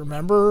really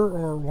remember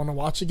or want to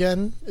watch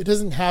again. It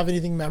doesn't have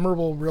anything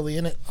memorable really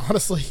in it,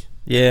 honestly.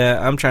 Yeah,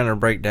 I'm trying to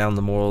break down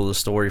the moral of the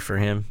story for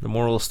him. The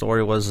moral of the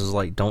story was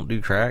don't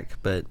do crack,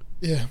 but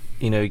Yeah.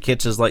 You know, he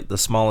catches like the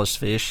smallest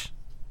fish,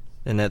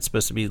 and that's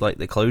supposed to be like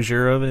the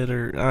closure of it,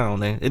 or I don't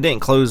know. It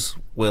didn't close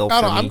well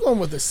for me. I'm going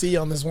with the C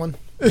on this one.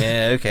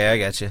 Yeah, okay, I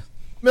got you.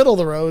 Middle of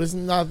the road is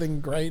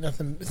nothing great.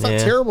 Nothing. It's not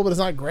terrible, but it's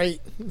not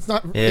great. It's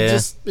not. Yeah.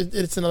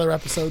 It's another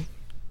episode.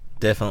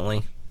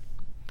 Definitely.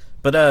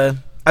 But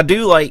I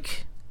do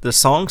like the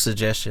song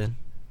suggestion.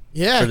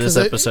 Yeah, for this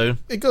episode.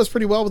 It goes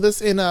pretty well with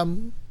this,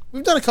 and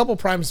we've done a couple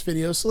Primus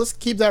videos, so let's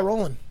keep that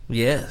rolling.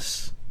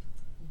 Yes.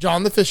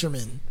 John the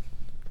Fisherman.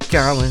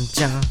 Garland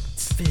John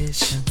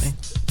Fisherman.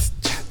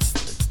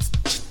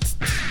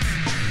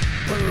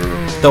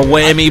 The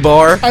whammy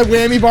bar.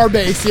 Whammy bar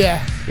bass,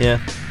 yeah.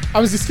 Yeah. I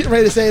was just getting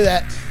ready to say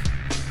that.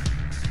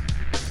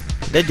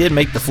 They did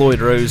make the Floyd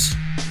Rose.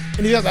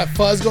 And you got that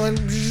fuzz going.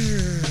 1,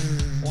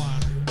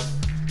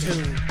 2,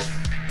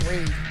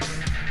 3.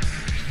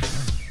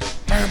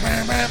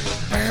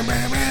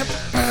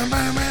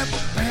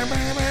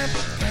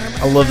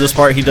 I love this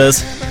part he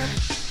does.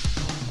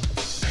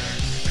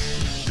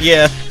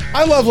 Yeah.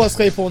 I love Les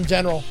Claypool in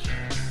general.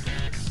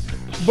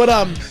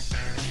 But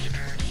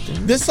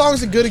this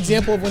song's a good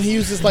example of when he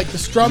uses like the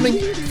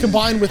strumming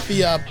combined with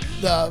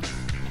the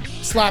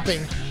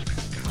slapping.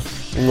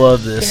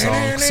 Love this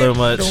song so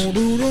much.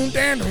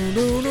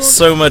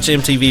 So much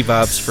MTV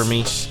vibes for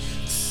me.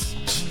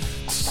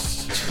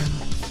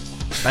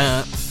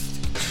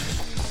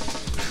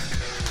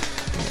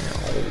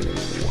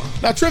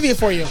 Now trivia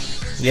for you.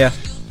 Yeah.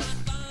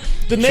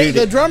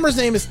 The drummer's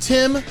name is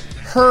Tim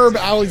Herb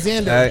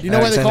Alexander. Do you know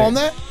why they call him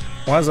that?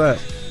 Why is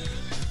that?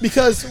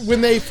 Because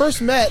when they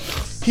first met,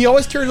 he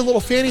always carried a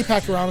little fanny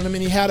pack around him,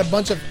 and he had a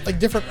bunch of like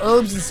different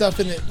herbs and stuff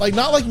in it, like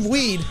not like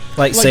weed,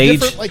 like sage,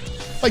 different,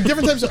 like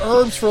different types of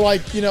herbs for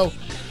like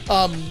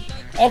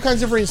all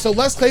kinds of different. So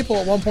Les Claypool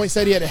at one point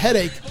said he had a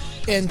headache,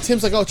 and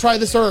Tim's like, "Oh, try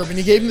this herb," and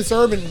he gave him this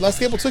herb, and Les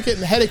Claypool took it,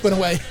 and the headache went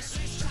away.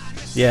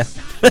 Yeah.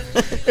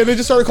 And they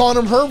just started calling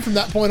him Herb from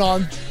that point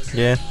on.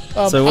 Yeah.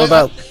 So what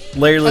about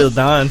Larry Little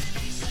Don?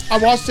 I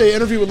watched an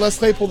interview with Les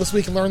Claypool this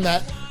week and learned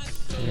that.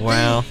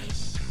 Wow.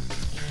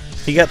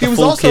 He got the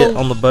full kit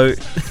on the boat.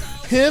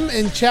 Him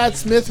and Chad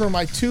Smith were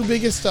my two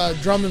biggest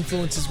drum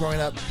influences growing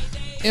up.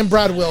 And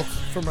Brad Wilk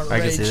from Rage. I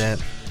can see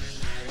that.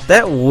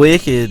 That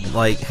wicked,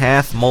 like,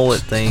 half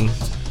mullet thing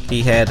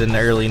he had in the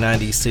early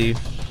 90s, too.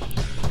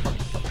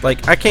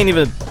 Like, I can't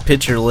even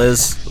picture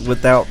Les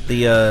without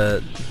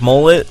the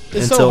mullet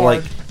it's until, so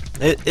hard.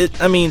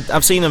 like, I mean,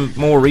 I've seen him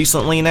more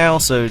recently now,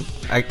 so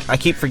I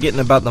keep forgetting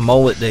about the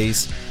mullet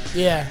days.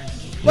 Yeah.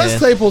 Les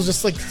Claypool's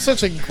just, like,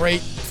 such a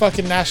great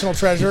fucking national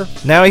treasure.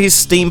 Now he's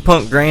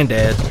steampunk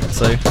granddad,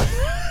 so.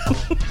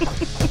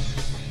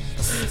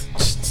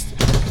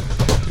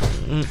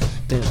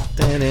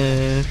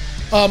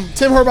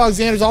 Tim Herb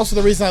Alexander's also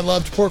the reason I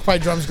loved pork pie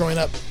drums growing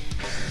up.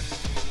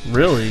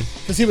 Really?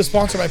 Because he was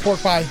sponsored by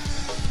pork pie.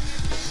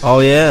 Oh,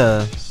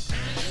 yeah.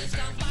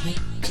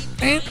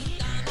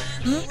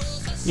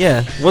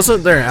 Yeah.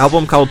 Wasn't there an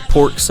album called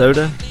Pork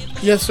Soda?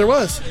 Yes, there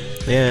was.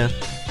 Yeah.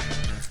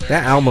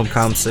 That album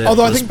concept.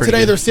 Although I think today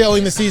good. they're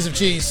sailing the seas of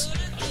cheese.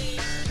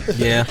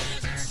 Yeah.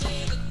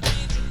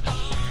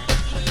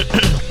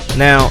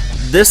 Now,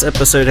 this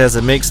episode has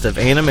a mix of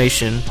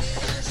animation,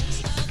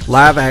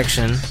 live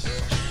action,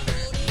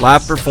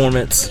 live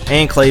performance,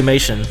 and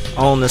claymation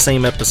all in the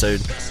same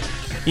episode.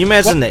 You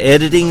imagine the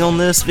editing on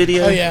this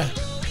video? Oh, yeah.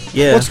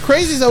 Yeah. What's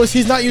crazy, though, is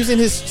he's not using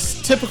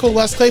his typical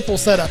Les Claypool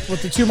setup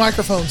with the two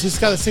microphones. He's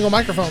got a single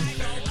microphone.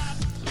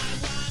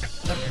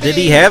 Did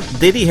he have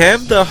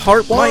the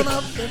harp mic? One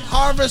of the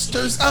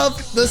harvesters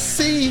of the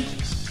sea.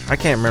 I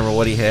can't remember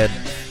what he had.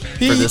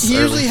 He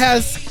usually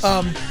has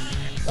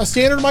a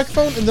standard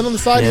microphone, and then on the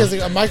side he has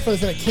a microphone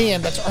that's in a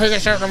can. That's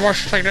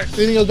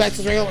then he goes back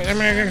to the regular.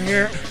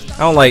 I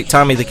don't like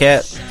Tommy the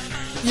Cat.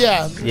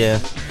 Yeah. Yeah.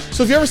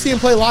 So if you ever see him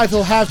play live,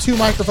 he'll have two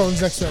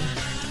microphones next to him.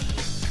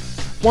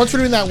 Once we're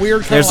doing that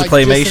weird kind There's of the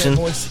like claymation.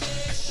 Voice.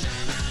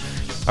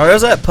 Or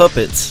is that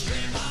puppets?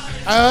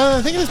 I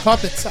think it is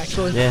puppets,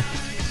 actually. Yeah.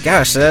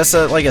 Gosh, that's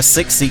like a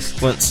 6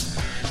 sequence.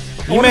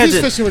 I wonder if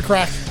he's fishing with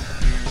crack.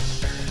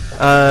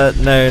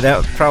 No, that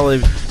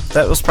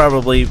was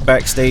probably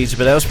backstage,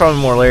 but that was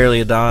probably more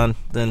Larry Don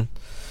than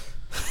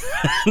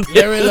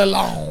Larry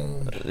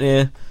Lalonde.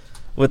 Yeah,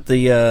 with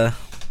the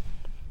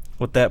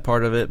with that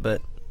part of it,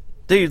 but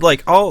dude,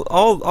 like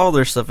all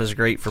their stuff is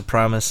great for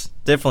Primus.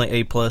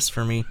 Definitely A+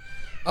 for me.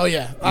 Oh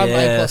yeah, I'm A+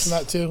 in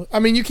that too. I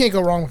mean, you can't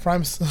go wrong with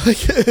Primus.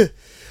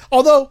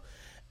 Although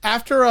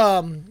after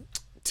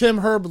Tim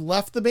Herb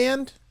left the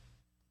band,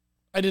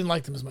 I didn't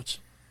like them as much.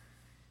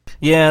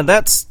 Yeah,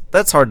 that's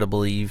hard to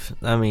believe.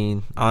 I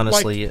mean,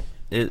 honestly, Like,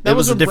 it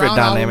was a different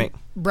dynamic.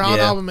 Brown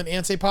album and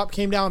Anse Pop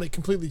came down, it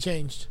completely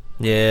changed.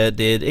 Yeah, it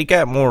did. It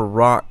got more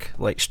rock,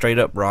 like straight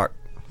up rock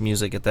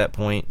music at that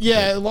point.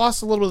 Yeah, it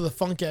lost a little bit of the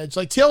funk edge.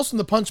 Like Tales from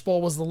the Punch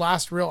Bowl was the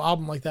last real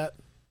album like that.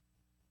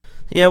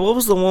 Yeah, what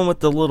was the one with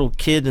the little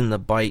kid and the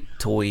bite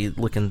toy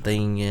looking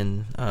thing?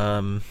 And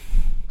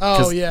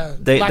oh yeah,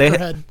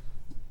 Lacquerhead.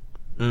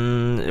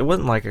 It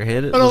wasn't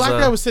Lacquerhead. Oh no,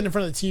 Lacquerhead was sitting in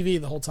front of the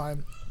TV the whole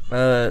time.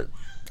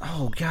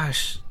 Oh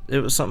gosh, it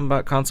was something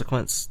about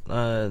Consequence.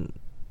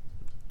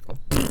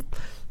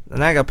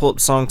 And I got to pull up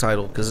the song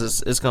title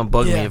because it's going to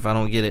bug me if I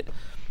don't get it.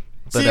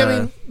 But, See, I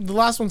mean, the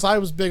last ones I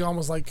was big on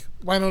was like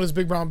Winona's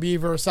Big Brown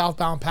Beaver,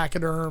 Southbound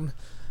Pachyderm,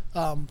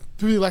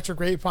 Through the Electric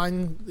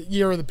Grapevine,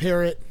 Year of the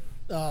Parrot,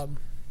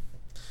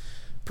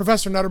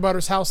 Professor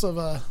Nutterbutter's House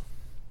of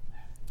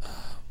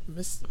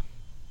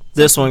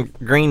this one,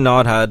 Green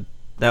Nodhide.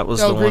 That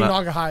was the Green one.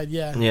 Nogahide,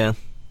 yeah. Yeah.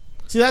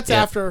 See, that's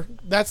after.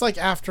 That's like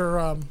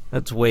after.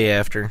 That's way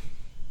after.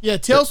 Yeah,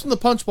 Tales from the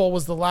Punch Bowl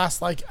was the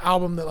last like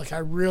album that like I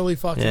really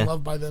fucking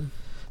loved by them.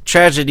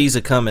 Tragedies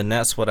A Comin'.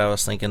 That's what I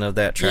was thinking of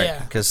that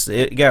track because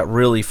it got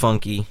really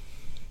funky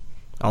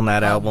on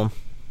that album.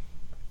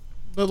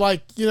 But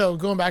like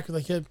going back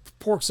with like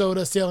Pork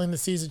Soda, Sailing the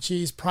Seas of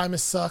Cheese,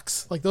 Primus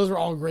Sucks. Like those are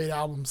all great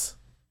albums.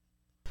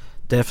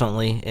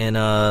 Definitely, and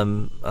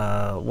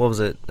what was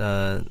it?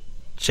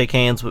 Shake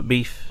Hands with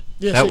Beef.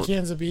 Yeah, Shake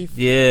Hands with Beef.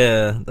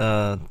 Yeah,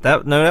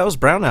 that was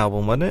Brown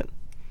Album, wasn't it?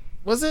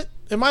 Was it?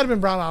 It might have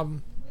been Brown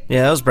Album.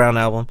 Yeah, that was Brown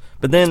Album.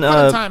 But then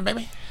time,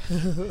 baby.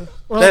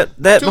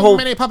 that too whole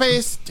many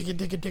puppies.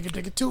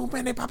 Dig, too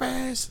many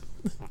puppies.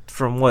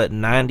 From what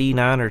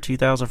 99 or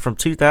 2000? From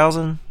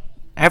 2000,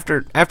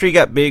 after he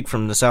got big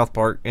from the South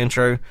Park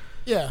intro.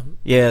 Yeah.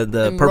 Yeah,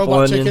 the and Purple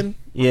Robot Onion. Chicken.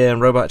 Yeah, and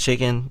Robot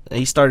Chicken.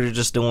 He started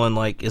just doing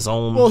like his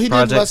own. Well, he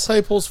projects. did Les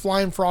Claypool's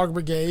Flying Frog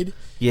Brigade.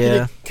 Yeah. He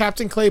did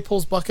Captain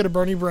Claypool's Bucket of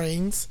Burning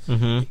Brains.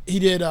 Mm-hmm. He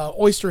did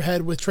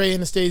Oysterhead with Trey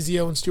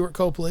Anastasio and Stuart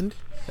Copeland.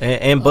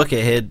 And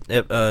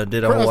Buckethead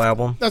did a whole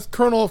album. That's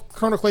Colonel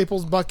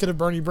Claypool's Bucket of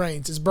Burning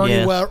Brains. It's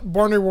Barney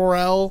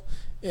Worrell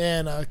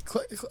and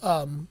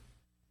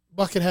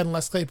Buckethead and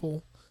Les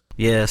Claypool.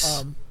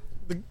 Yes.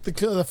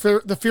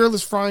 The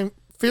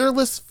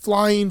Fearless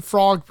Flying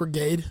Frog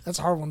Brigade. That's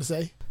a hard one to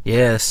say.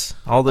 Yes.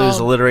 All those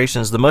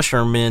alliterations. The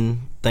Mushroom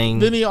Men thing.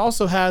 Then he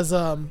also has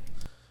the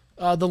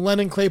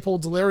Lennon Claypool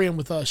Delirium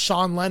with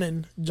Sean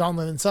Lennon, John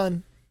Lennon's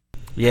son.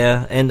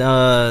 Yeah, and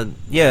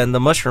and the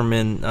Mushroom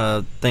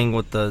Men thing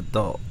with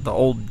the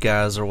old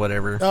guys or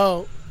whatever.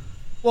 Oh,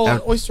 well,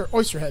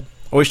 Oysterhead.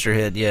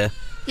 Oysterhead, yeah.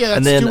 Yeah, that's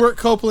and then, Stuart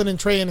Copeland and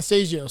Trey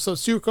Anastasio. So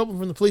Stuart Copeland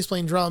from the Police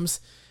playing drums,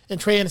 and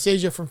Trey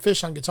Anastasio from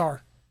Fish on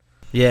guitar.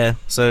 Yeah,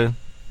 so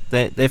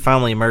they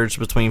finally merged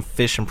between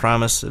Fish and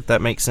Primus, if that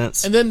makes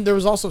sense. And then there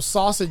was also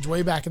Sausage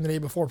way back in the day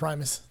before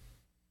Primus.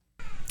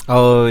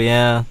 Oh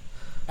yeah.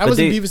 That was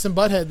in Beavis and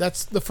Butthead.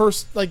 That's the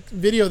first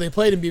video they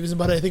played in Beavis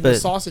and Butthead. I think it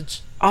was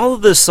Sausage. All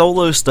of the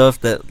solo stuff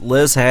that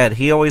Les had,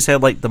 he always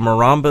had like the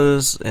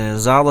marambas and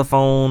his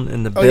xylophone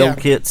and the bell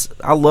kits.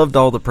 I loved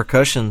all the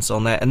percussions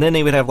on that. And then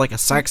he would have like a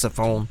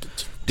saxophone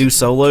do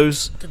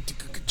solos.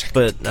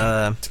 But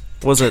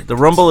was it the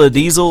Rumble of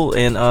Diesel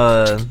and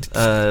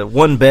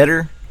One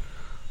Better?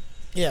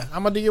 Yeah,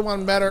 I'm gonna do you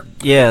one better.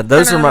 Yeah,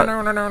 those are my. No.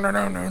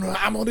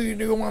 I'm gonna do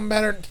you one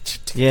better.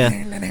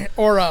 Yeah.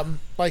 Or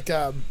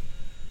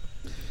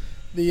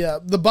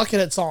the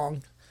Buckethead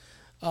song.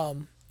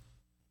 Come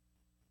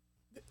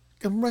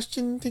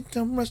rushing, think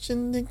I'm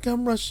rushing, think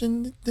I'm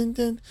rushing.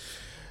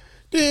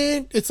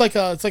 It's like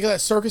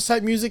that circus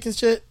type music and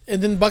shit.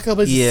 And then Buckethead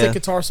plays a sick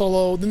guitar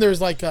solo. Then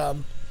there's like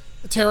the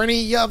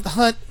tyranny of the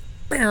hunt.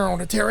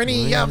 The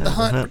tyranny of the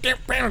hunt.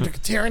 The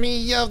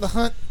tyranny of the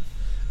hunt.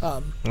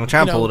 I'm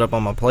trying to pull it up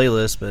on my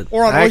playlist, but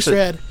or on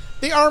Oysterhead.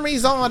 The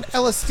army's on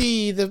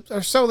LSD,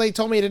 or so they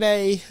told me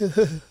today.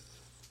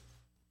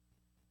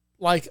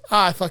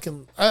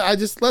 I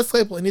just Les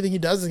Claypool. Anything he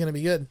does is gonna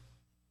be good.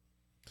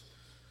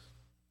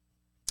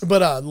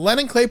 But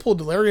Lennon Claypool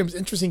Delirium is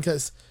interesting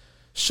because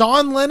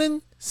Sean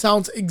Lennon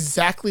sounds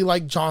exactly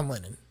like John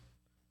Lennon.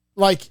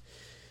 Like,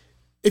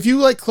 if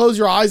you close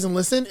your eyes and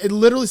listen, it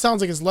literally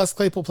sounds like it's Les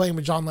Claypool playing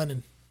with John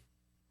Lennon.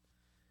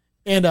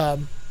 And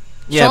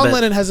Sean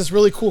Lennon has this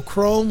really cool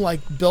chrome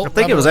built. I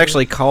think it was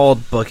actually called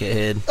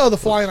Buckethead. Oh, the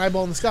flying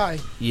eyeball in the sky.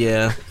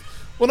 Yeah.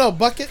 Well, no,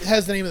 Bucket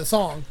has the name of the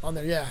song on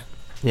there. Yeah.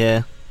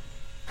 Yeah.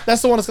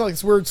 That's the one that's got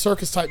this weird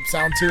circus type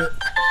sound to it.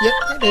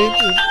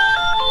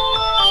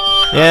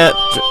 Yeah,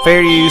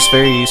 fair use.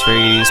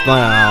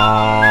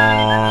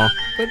 Blah.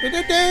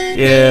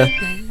 Yeah,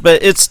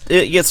 but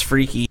it gets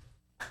freaky.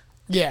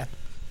 Yeah,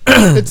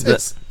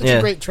 it's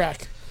a great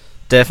track.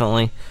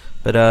 Definitely,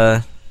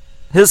 but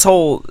his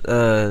whole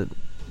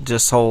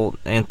whole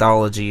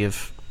anthology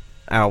of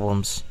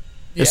albums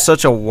is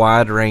such a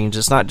wide range.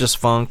 It's not just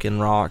funk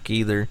and rock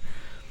either.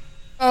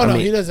 Oh, no,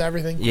 he does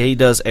everything. Yeah, he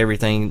does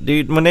everything.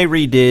 Dude, when they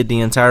redid the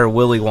entire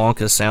Willy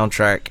Wonka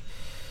soundtrack,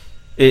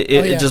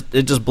 it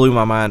just blew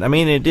my mind. I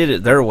mean, it did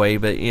it their way,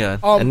 but yeah.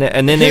 And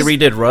then they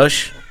redid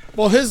Rush.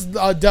 Well, his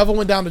Devil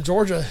Went Down to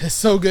Georgia is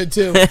so good,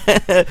 too.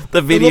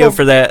 The video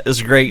for that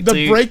is great, too.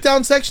 The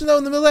breakdown section, though,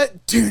 in the middle of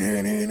that.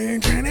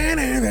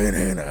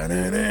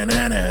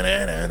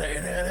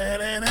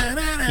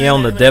 Yeah,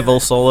 on the Devil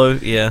solo,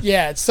 yeah.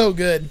 Yeah, it's so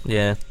good.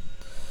 Yeah,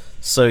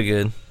 so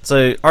good.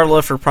 So, our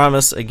love for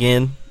Primus,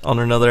 again, on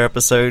another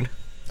episode.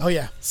 Oh,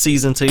 yeah.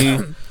 Season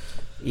 2.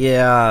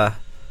 Yeah.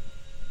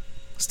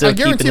 Still I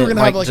guarantee we're going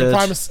to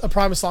have a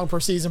Primus song per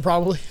season,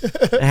 probably.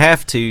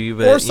 Have to,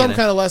 but or some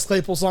kind of Les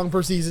Claypool song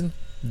per season.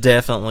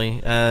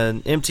 Definitely.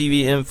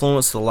 MTV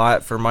influenced a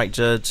lot for Mike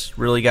Judge.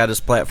 Really got his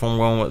platform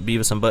going with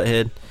Beavis and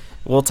Butthead.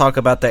 We'll talk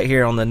about that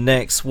here on the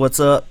next What's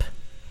Up.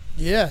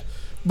 Yeah.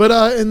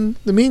 But in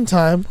the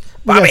meantime,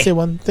 we got to say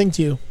one thing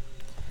to you.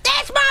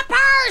 That's my